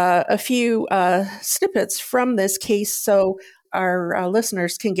a few snippets from this case so our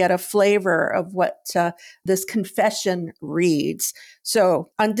listeners can get a flavor of what this confession reads. So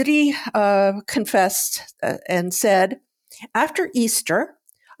Andriy confessed and said, "After Easter,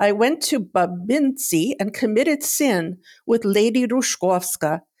 I went to Babinci and committed sin with Lady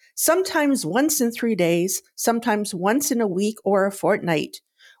Ruszkowska, sometimes once in 3 days, sometimes once in a week or a fortnight.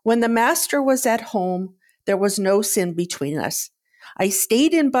 When the master was at home, there was no sin between us. I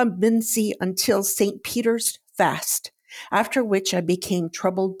stayed in Babinci until St. Peter's fast, after which I became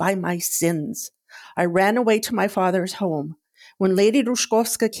troubled by my sins. I ran away to my father's home. When Lady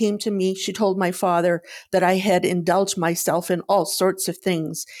Ruszkowska came to me, she told my father that I had indulged myself in all sorts of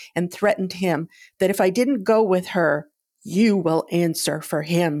things and threatened him that if I didn't go with her, you will answer for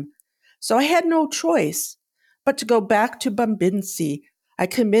him. So I had no choice but to go back to Babinci. I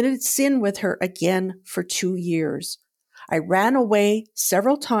committed sin with her again for 2 years. I ran away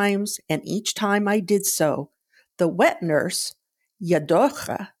several times, and each time I did so, the wet nurse,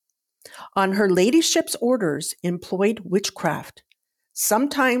 Yadocha, on her ladyship's orders, employed witchcraft.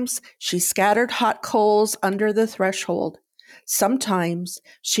 Sometimes she scattered hot coals under the threshold. Sometimes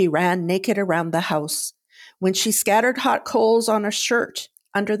she ran naked around the house. When she scattered hot coals on a shirt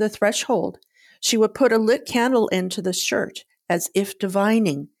under the threshold, she would put a lit candle into the shirt as if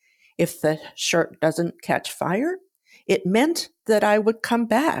divining. If the shirt doesn't catch fire, it meant that I would come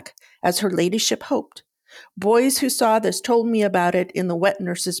back, as her ladyship hoped. Boys who saw this told me about it in the wet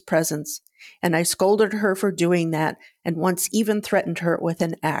nurse's presence, and I scolded her for doing that, and once even threatened her with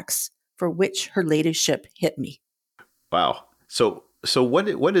an axe, for which her ladyship hit me." Wow. So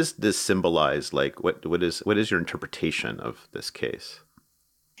what does this symbolize? Like, what is your interpretation of this case?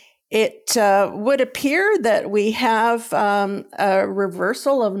 It would appear that we have a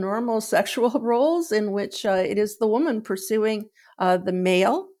reversal of normal sexual roles in which it is the woman pursuing the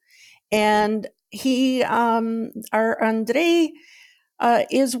male. And our Andriy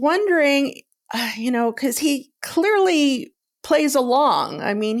is wondering, because he clearly plays along.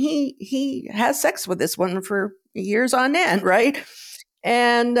 I mean, he has sex with this one for years on end, right?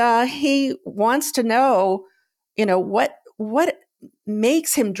 And he wants to know, what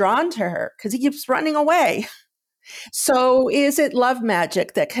makes him drawn to her, because he keeps running away. So is it love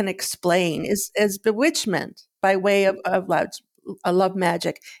magic that can explain? Is bewitchment by way of love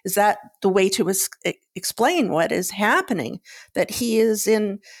magic, is that the way to explain what is happening? That he is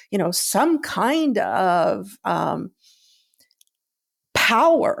in, some kind of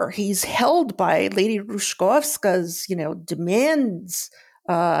power. He's held by Lady Ruszkowska's, demands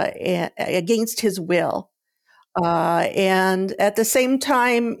against his will. And at the same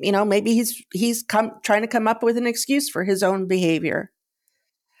time, maybe he's trying to come up with an excuse for his own behavior.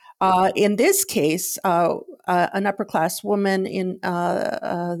 In this case, an upper-class woman in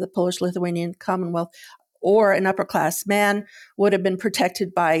the Polish-Lithuanian Commonwealth or an upper-class man would have been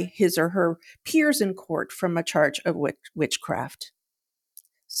protected by his or her peers in court from a charge of witchcraft.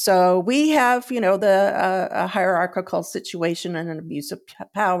 So we have, the hierarchical situation and an abuse of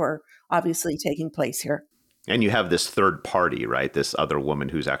power obviously taking place here. And you have this third party, right? This other woman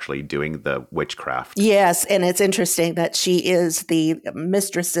who's actually doing the witchcraft. Yes, and it's interesting that she is the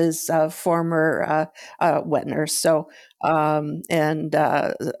mistress's former wet nurse. So,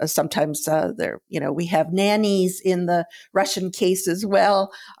 sometimes there, we have nannies in the Russian case as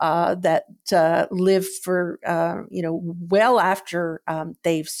well that live for, well after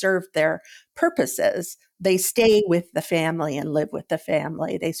they've served their purposes. They stay with the family and live with the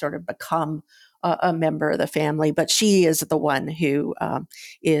family. They sort of become a member of the family, but she is the one who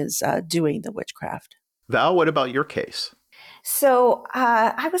is doing the witchcraft. Val, what about your case? So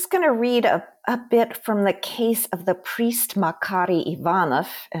I was going to read a bit from the case of the priest Makary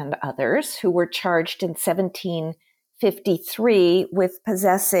Ivanov and others who were charged in 1753 with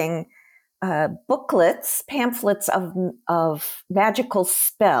possessing pamphlets of magical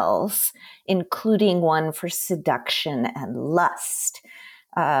spells, including one for seduction and lust.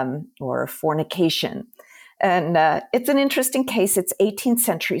 Or fornication. And it's an interesting case. It's 18th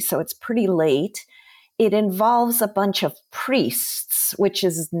century, so it's pretty late. It involves a bunch of priests, which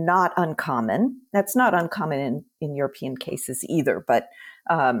is not uncommon. That's not uncommon in European cases either, but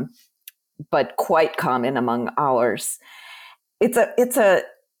quite common among ours. It's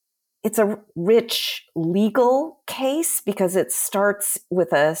a rich legal case because it starts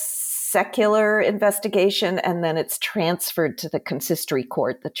with a secular investigation and then it's transferred to the consistory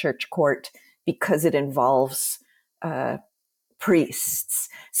court, the church court, because it involves priests.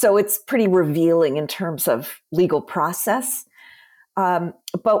 So it's pretty revealing in terms of legal process.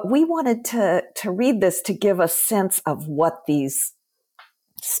 But we wanted to read this to give a sense of what these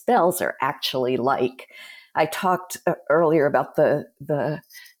spells are actually like. I talked earlier about the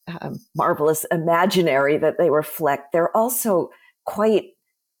marvelous imaginary that they reflect. They're also quite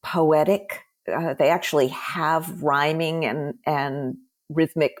poetic. They actually have rhyming and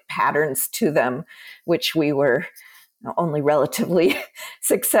rhythmic patterns to them, which we were only relatively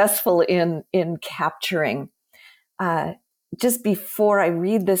successful in capturing. Just before I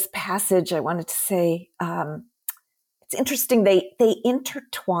read this passage, I wanted to say it's interesting. They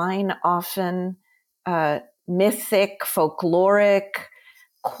intertwine often mythic, folkloric,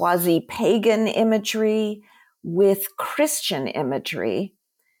 quasi-pagan imagery with Christian imagery.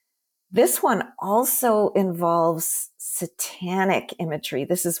 This one also involves satanic imagery.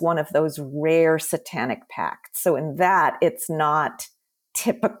 This is one of those rare satanic pacts. So in that, it's not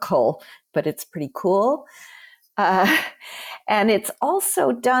typical, but it's pretty cool. And it's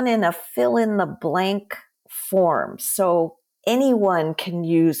also done in a fill-in-the-blank form. So anyone can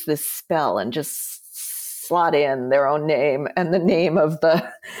use this spell and just slot in their own name and the name of the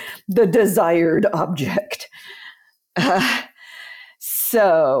desired object.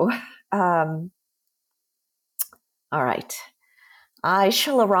 All right. I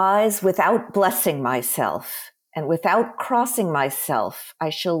shall arise without blessing myself, and without crossing myself, I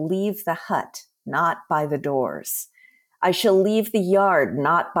shall leave the hut, not by the doors. I shall leave the yard,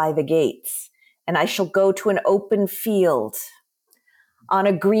 not by the gates, and I shall go to an open field, on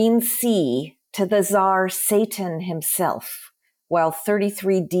a green sea, to the Tsar Satan himself, while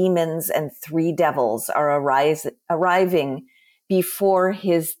 33 demons and 3 devils are arriving before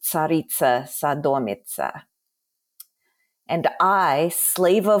his Tsaritsa Sadomitsa. And I,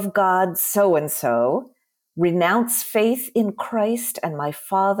 slave of God so-and-so, renounce faith in Christ and my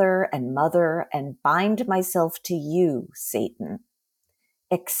father and mother and bind myself to you, Satan.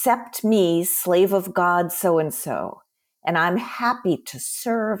 Accept me, slave of God so-and-so, and I'm happy to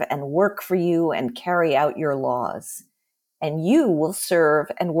serve and work for you and carry out your laws. And you will serve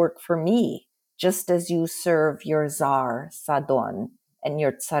and work for me, just as you serve your Tsar Sadon and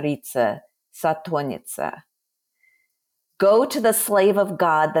your Tsaritsa Satonitsa. Go to the slave of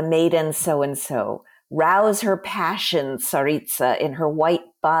God, the maiden so-and-so, rouse her passion, Tsaritsa, in her white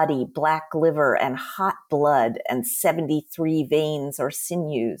body, black liver, and hot blood, and 73 veins or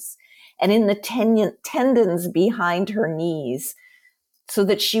sinews, and in the tendons behind her knees, so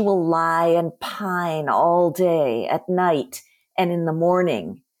that she will lie and pine all day, at night, and in the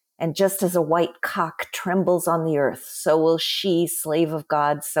morning. And just as a white cock trembles on the earth, so will she, slave of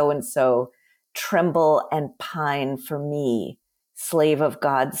God so-and-so, tremble and pine for me, slave of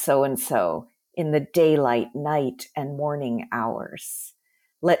God so-and-so, in the daylight, night, and morning hours.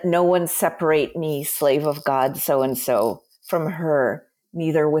 Let no one separate me, slave of God so-and-so, from her,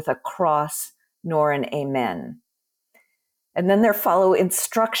 neither with a cross nor an amen. And then there follow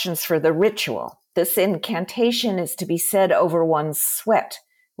instructions for the ritual. This incantation is to be said over one's sweat,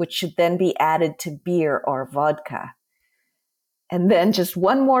 which should then be added to beer or vodka. And then just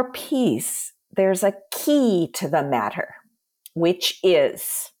one more piece. There's a key to the matter, which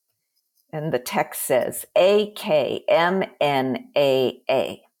is, and the text says, AKMNAA.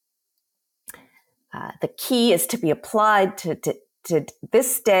 The key is to be applied to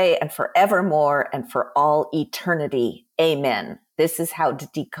this day and forevermore and for all eternity. Amen. This is how to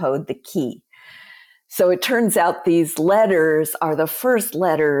decode the key. So it turns out these letters are the first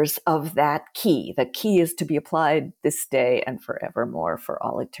letters of that key. The key is to be applied this day and forevermore for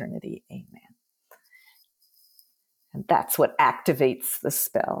all eternity. Amen. And that's what activates the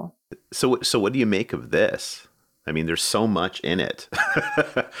spell. So what do you make of this? I mean, there's so much in it.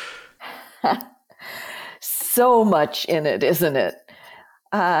 So much in it, isn't it?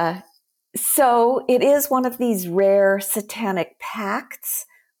 So it is one of these rare satanic pacts,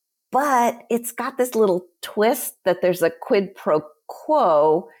 but it's got this little twist that there's a quid pro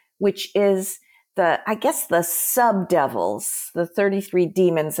quo, which is the sub-devils, the 33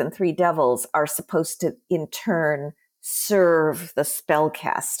 demons and 3 devils are supposed to in turn serve the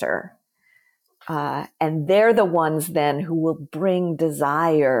spellcaster. And they're the ones then who will bring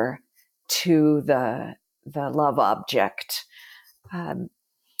desire to the love object. The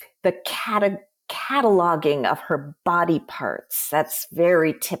cataloging of her body parts, that's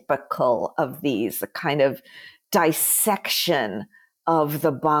very typical of these, a kind of dissection of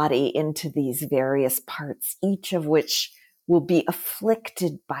the body into these various parts, each of which will be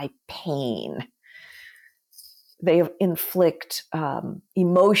afflicted by pain. They inflict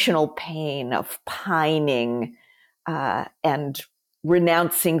emotional pain of pining and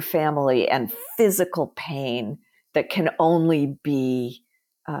renouncing family, and physical pain that can only be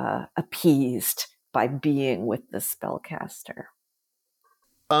appeased by being with the spellcaster.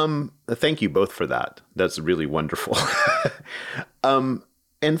 Thank you both for that. That's really wonderful.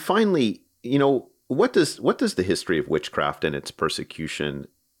 And finally, what does the history of witchcraft and its persecution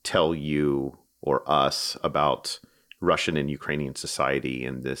tell you or us about Russian and Ukrainian society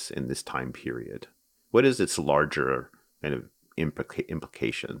in this time period? What is its larger kind of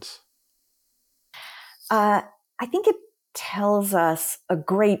implications? I think it tells us a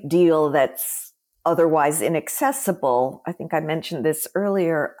great deal that's otherwise inaccessible. I think I mentioned this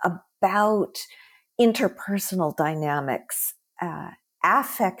earlier about interpersonal dynamics,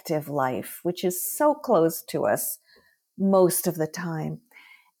 affective life, which is so close to us most of the time,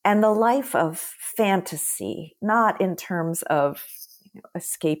 and the life of fantasy, not in terms of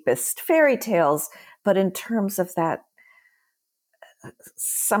escapist fairy tales, but in terms of that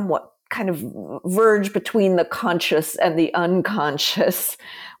somewhat kind of verge between the conscious and the unconscious,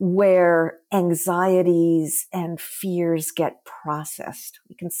 where anxieties and fears get processed.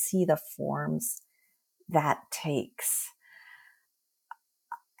 We can see the forms that takes.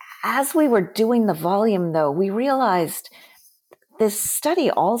 As we were doing the volume, though, we realized this study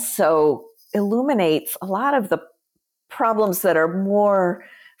also illuminates a lot of the problems that are more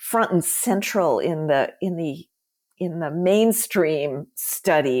front and central in the mainstream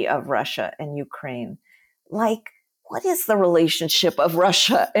study of Russia and Ukraine. Like, what is the relationship of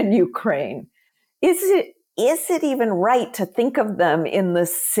Russia and Ukraine? Is it even right to think of them in the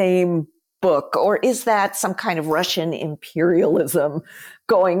same book, or is that some kind of Russian imperialism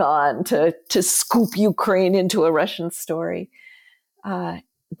going on to scoop Ukraine into a Russian story?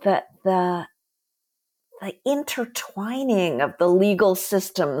 The intertwining of the legal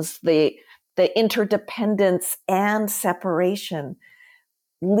systems, the interdependence and separation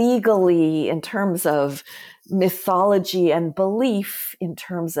legally in terms of mythology and belief, in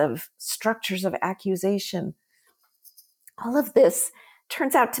terms of structures of accusation. All of this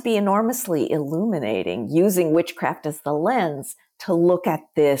turns out to be enormously illuminating, using witchcraft as the lens to look at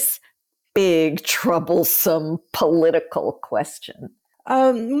this big, troublesome political question.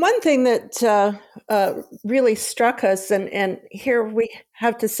 One thing that really struck us, and here we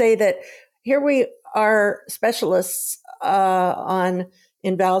have to say that here we are specialists on,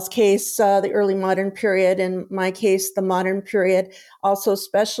 in Val's case, the early modern period, in my case, the modern period, also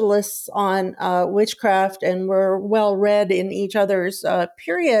specialists on witchcraft, and we're well read in each other's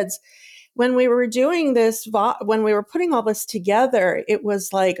periods. When we were doing this, when we were putting all this together, it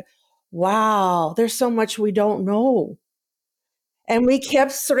was like, wow, there's so much we don't know. And we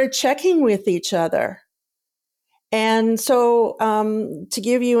kept sort of checking with each other. And so to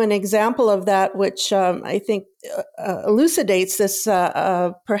give you an example of that, which I think elucidates this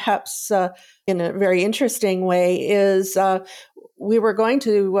perhaps in a very interesting way, is we were going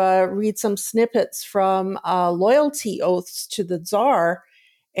to read some snippets from loyalty oaths to the Tsar.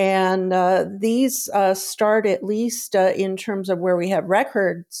 And these start, at least in terms of where we have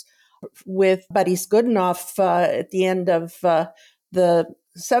records, with Boris Godunov at the end of the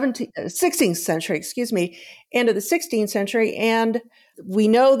 16th century, end of the 16th century. And we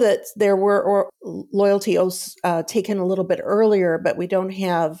know that there were loyalty oaths taken a little bit earlier, but we don't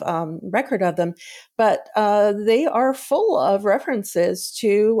have record of them. But they are full of references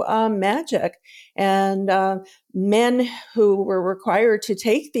to magic, and men who were required to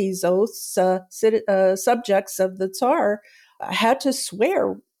take these oaths, subjects of the Tsar, had to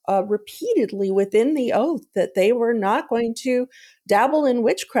swear repeatedly within the oath that they were not going to dabble in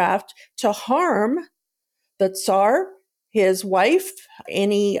witchcraft to harm the Tsar, his wife,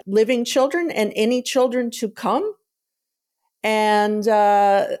 any living children, and any children to come. And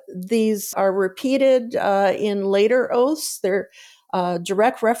these are repeated in later oaths. They're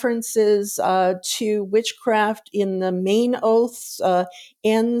direct references to witchcraft in the main oaths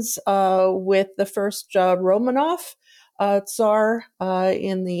ends with the first Romanov Tsar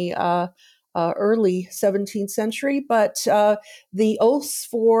in the early 17th century, but the oaths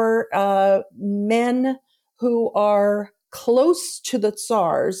for men who are close to the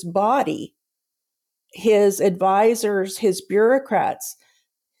Tsar's body his advisors, his bureaucrats,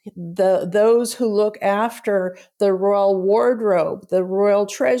 those who look after the royal wardrobe, the royal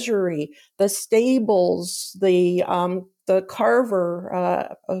treasury, the stables, the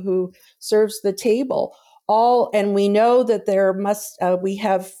carver who serves the table, all. And we know that there must we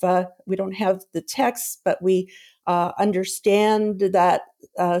don't have the text, but we understand that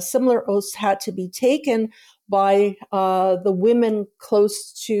similar oaths had to be taken by the women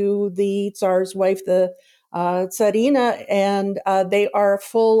close to the Tsar's wife, the Tsarina, and they are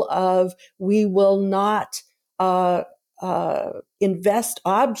full of, we will not invest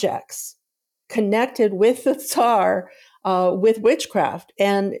objects connected with the Tsar with witchcraft.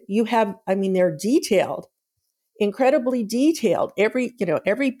 And they're detailed, incredibly detailed. Every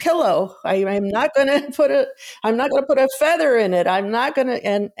pillow. I'm not going to put a feather in it. I'm not going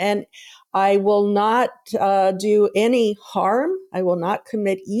to, and I will not do any harm. I will not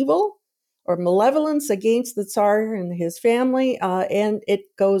commit evil or malevolence against the Tsar and his family. And it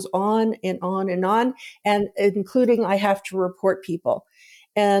goes on and on and on, and including I have to report people.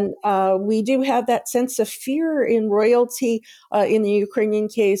 And we do have that sense of fear in royalty in the Ukrainian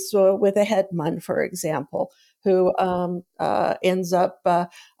case with a hetman, for example, who ends up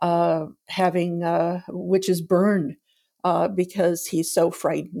having witches burned because he's so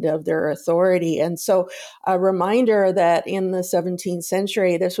frightened of their authority. And so a reminder that in the 17th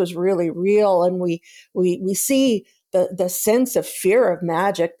century, this was really real. And we see the sense of fear of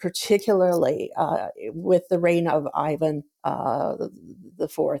magic, particularly with the reign of Ivan the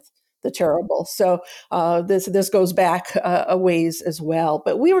Fourth, the Terrible. So this goes back a ways as well.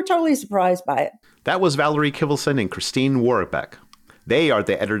 But we were totally surprised by it. That was Valerie Kivelson and Christine Warbeck. They are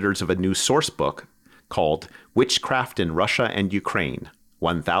the editors of a new source book called Witchcraft in Russia and Ukraine,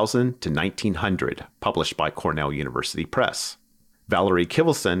 1000 to 1900, published by Cornell University Press. Valerie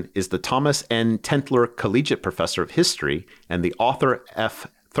Kivelson is the Thomas N. Tentler Collegiate Professor of History and the Arthur F.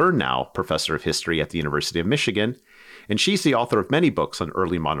 Thurnau Professor of History at the University of Michigan, and she's the author of many books on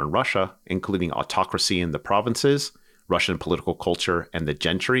early modern Russia, including Autocracy in the Provinces, Russian Political Culture and the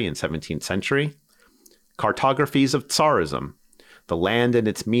Gentry in 17th Century, Cartographies of Tsarism, The Land and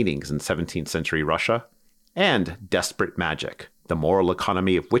Its Meanings in 17th Century Russia, and Desperate Magic, The Moral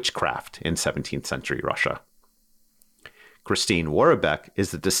Economy of Witchcraft in 17th Century Russia. Christine Warbeck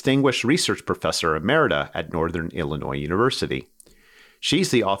is the Distinguished Research Professor Emerita at Northern Illinois University.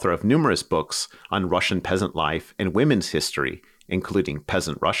 She's the author of numerous books on Russian peasant life and women's history, including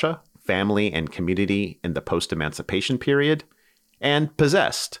Peasant Russia, Family and Community in the Post-Emancipation Period, and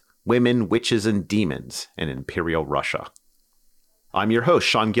Possessed, Women, Witches, and Demons in Imperial Russia. I'm your host,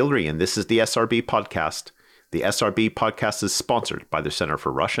 Sean Guillory, and this is the SRB Podcast. The SRB Podcast is sponsored by the Center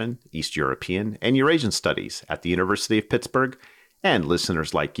for Russian, East European, and Eurasian Studies at the University of Pittsburgh and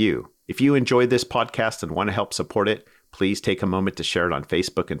listeners like you. If you enjoy this podcast and want to help support it, please take a moment to share it on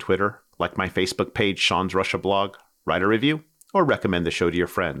Facebook and Twitter, like my Facebook page, Sean's Russia Blog, write a review, or recommend the show to your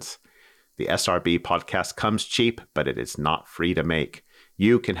friends. The SRB Podcast comes cheap, but it is not free to make.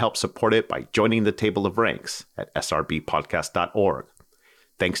 You can help support it by joining the table of ranks at srbpodcast.org.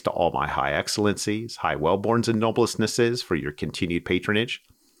 Thanks to all my high excellencies, high wellborns, and noblestnesses for your continued patronage.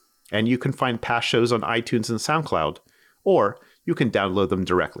 And you can find past shows on iTunes and SoundCloud, or you can download them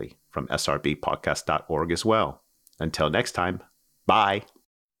directly from srbpodcast.org as well. Until next time, bye.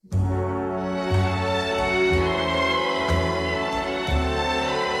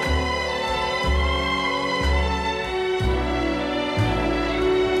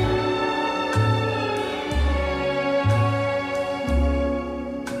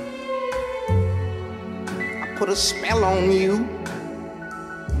 Put a spell on you.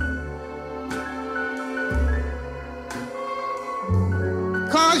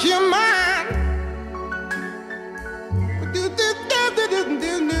 Cause you're mine.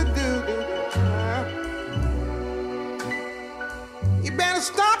 You better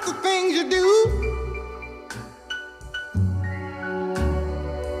stop the things you do.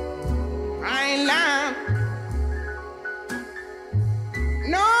 I ain't lying.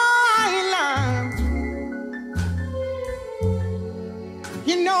 No, I ain't lying.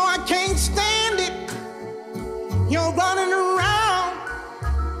 You know I can't stand it. You're running around.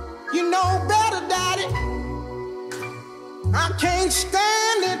 You know better, Daddy. I can't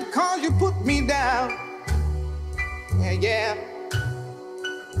stand it 'cause you put me down. Yeah.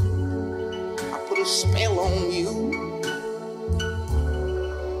 I put a spell on you.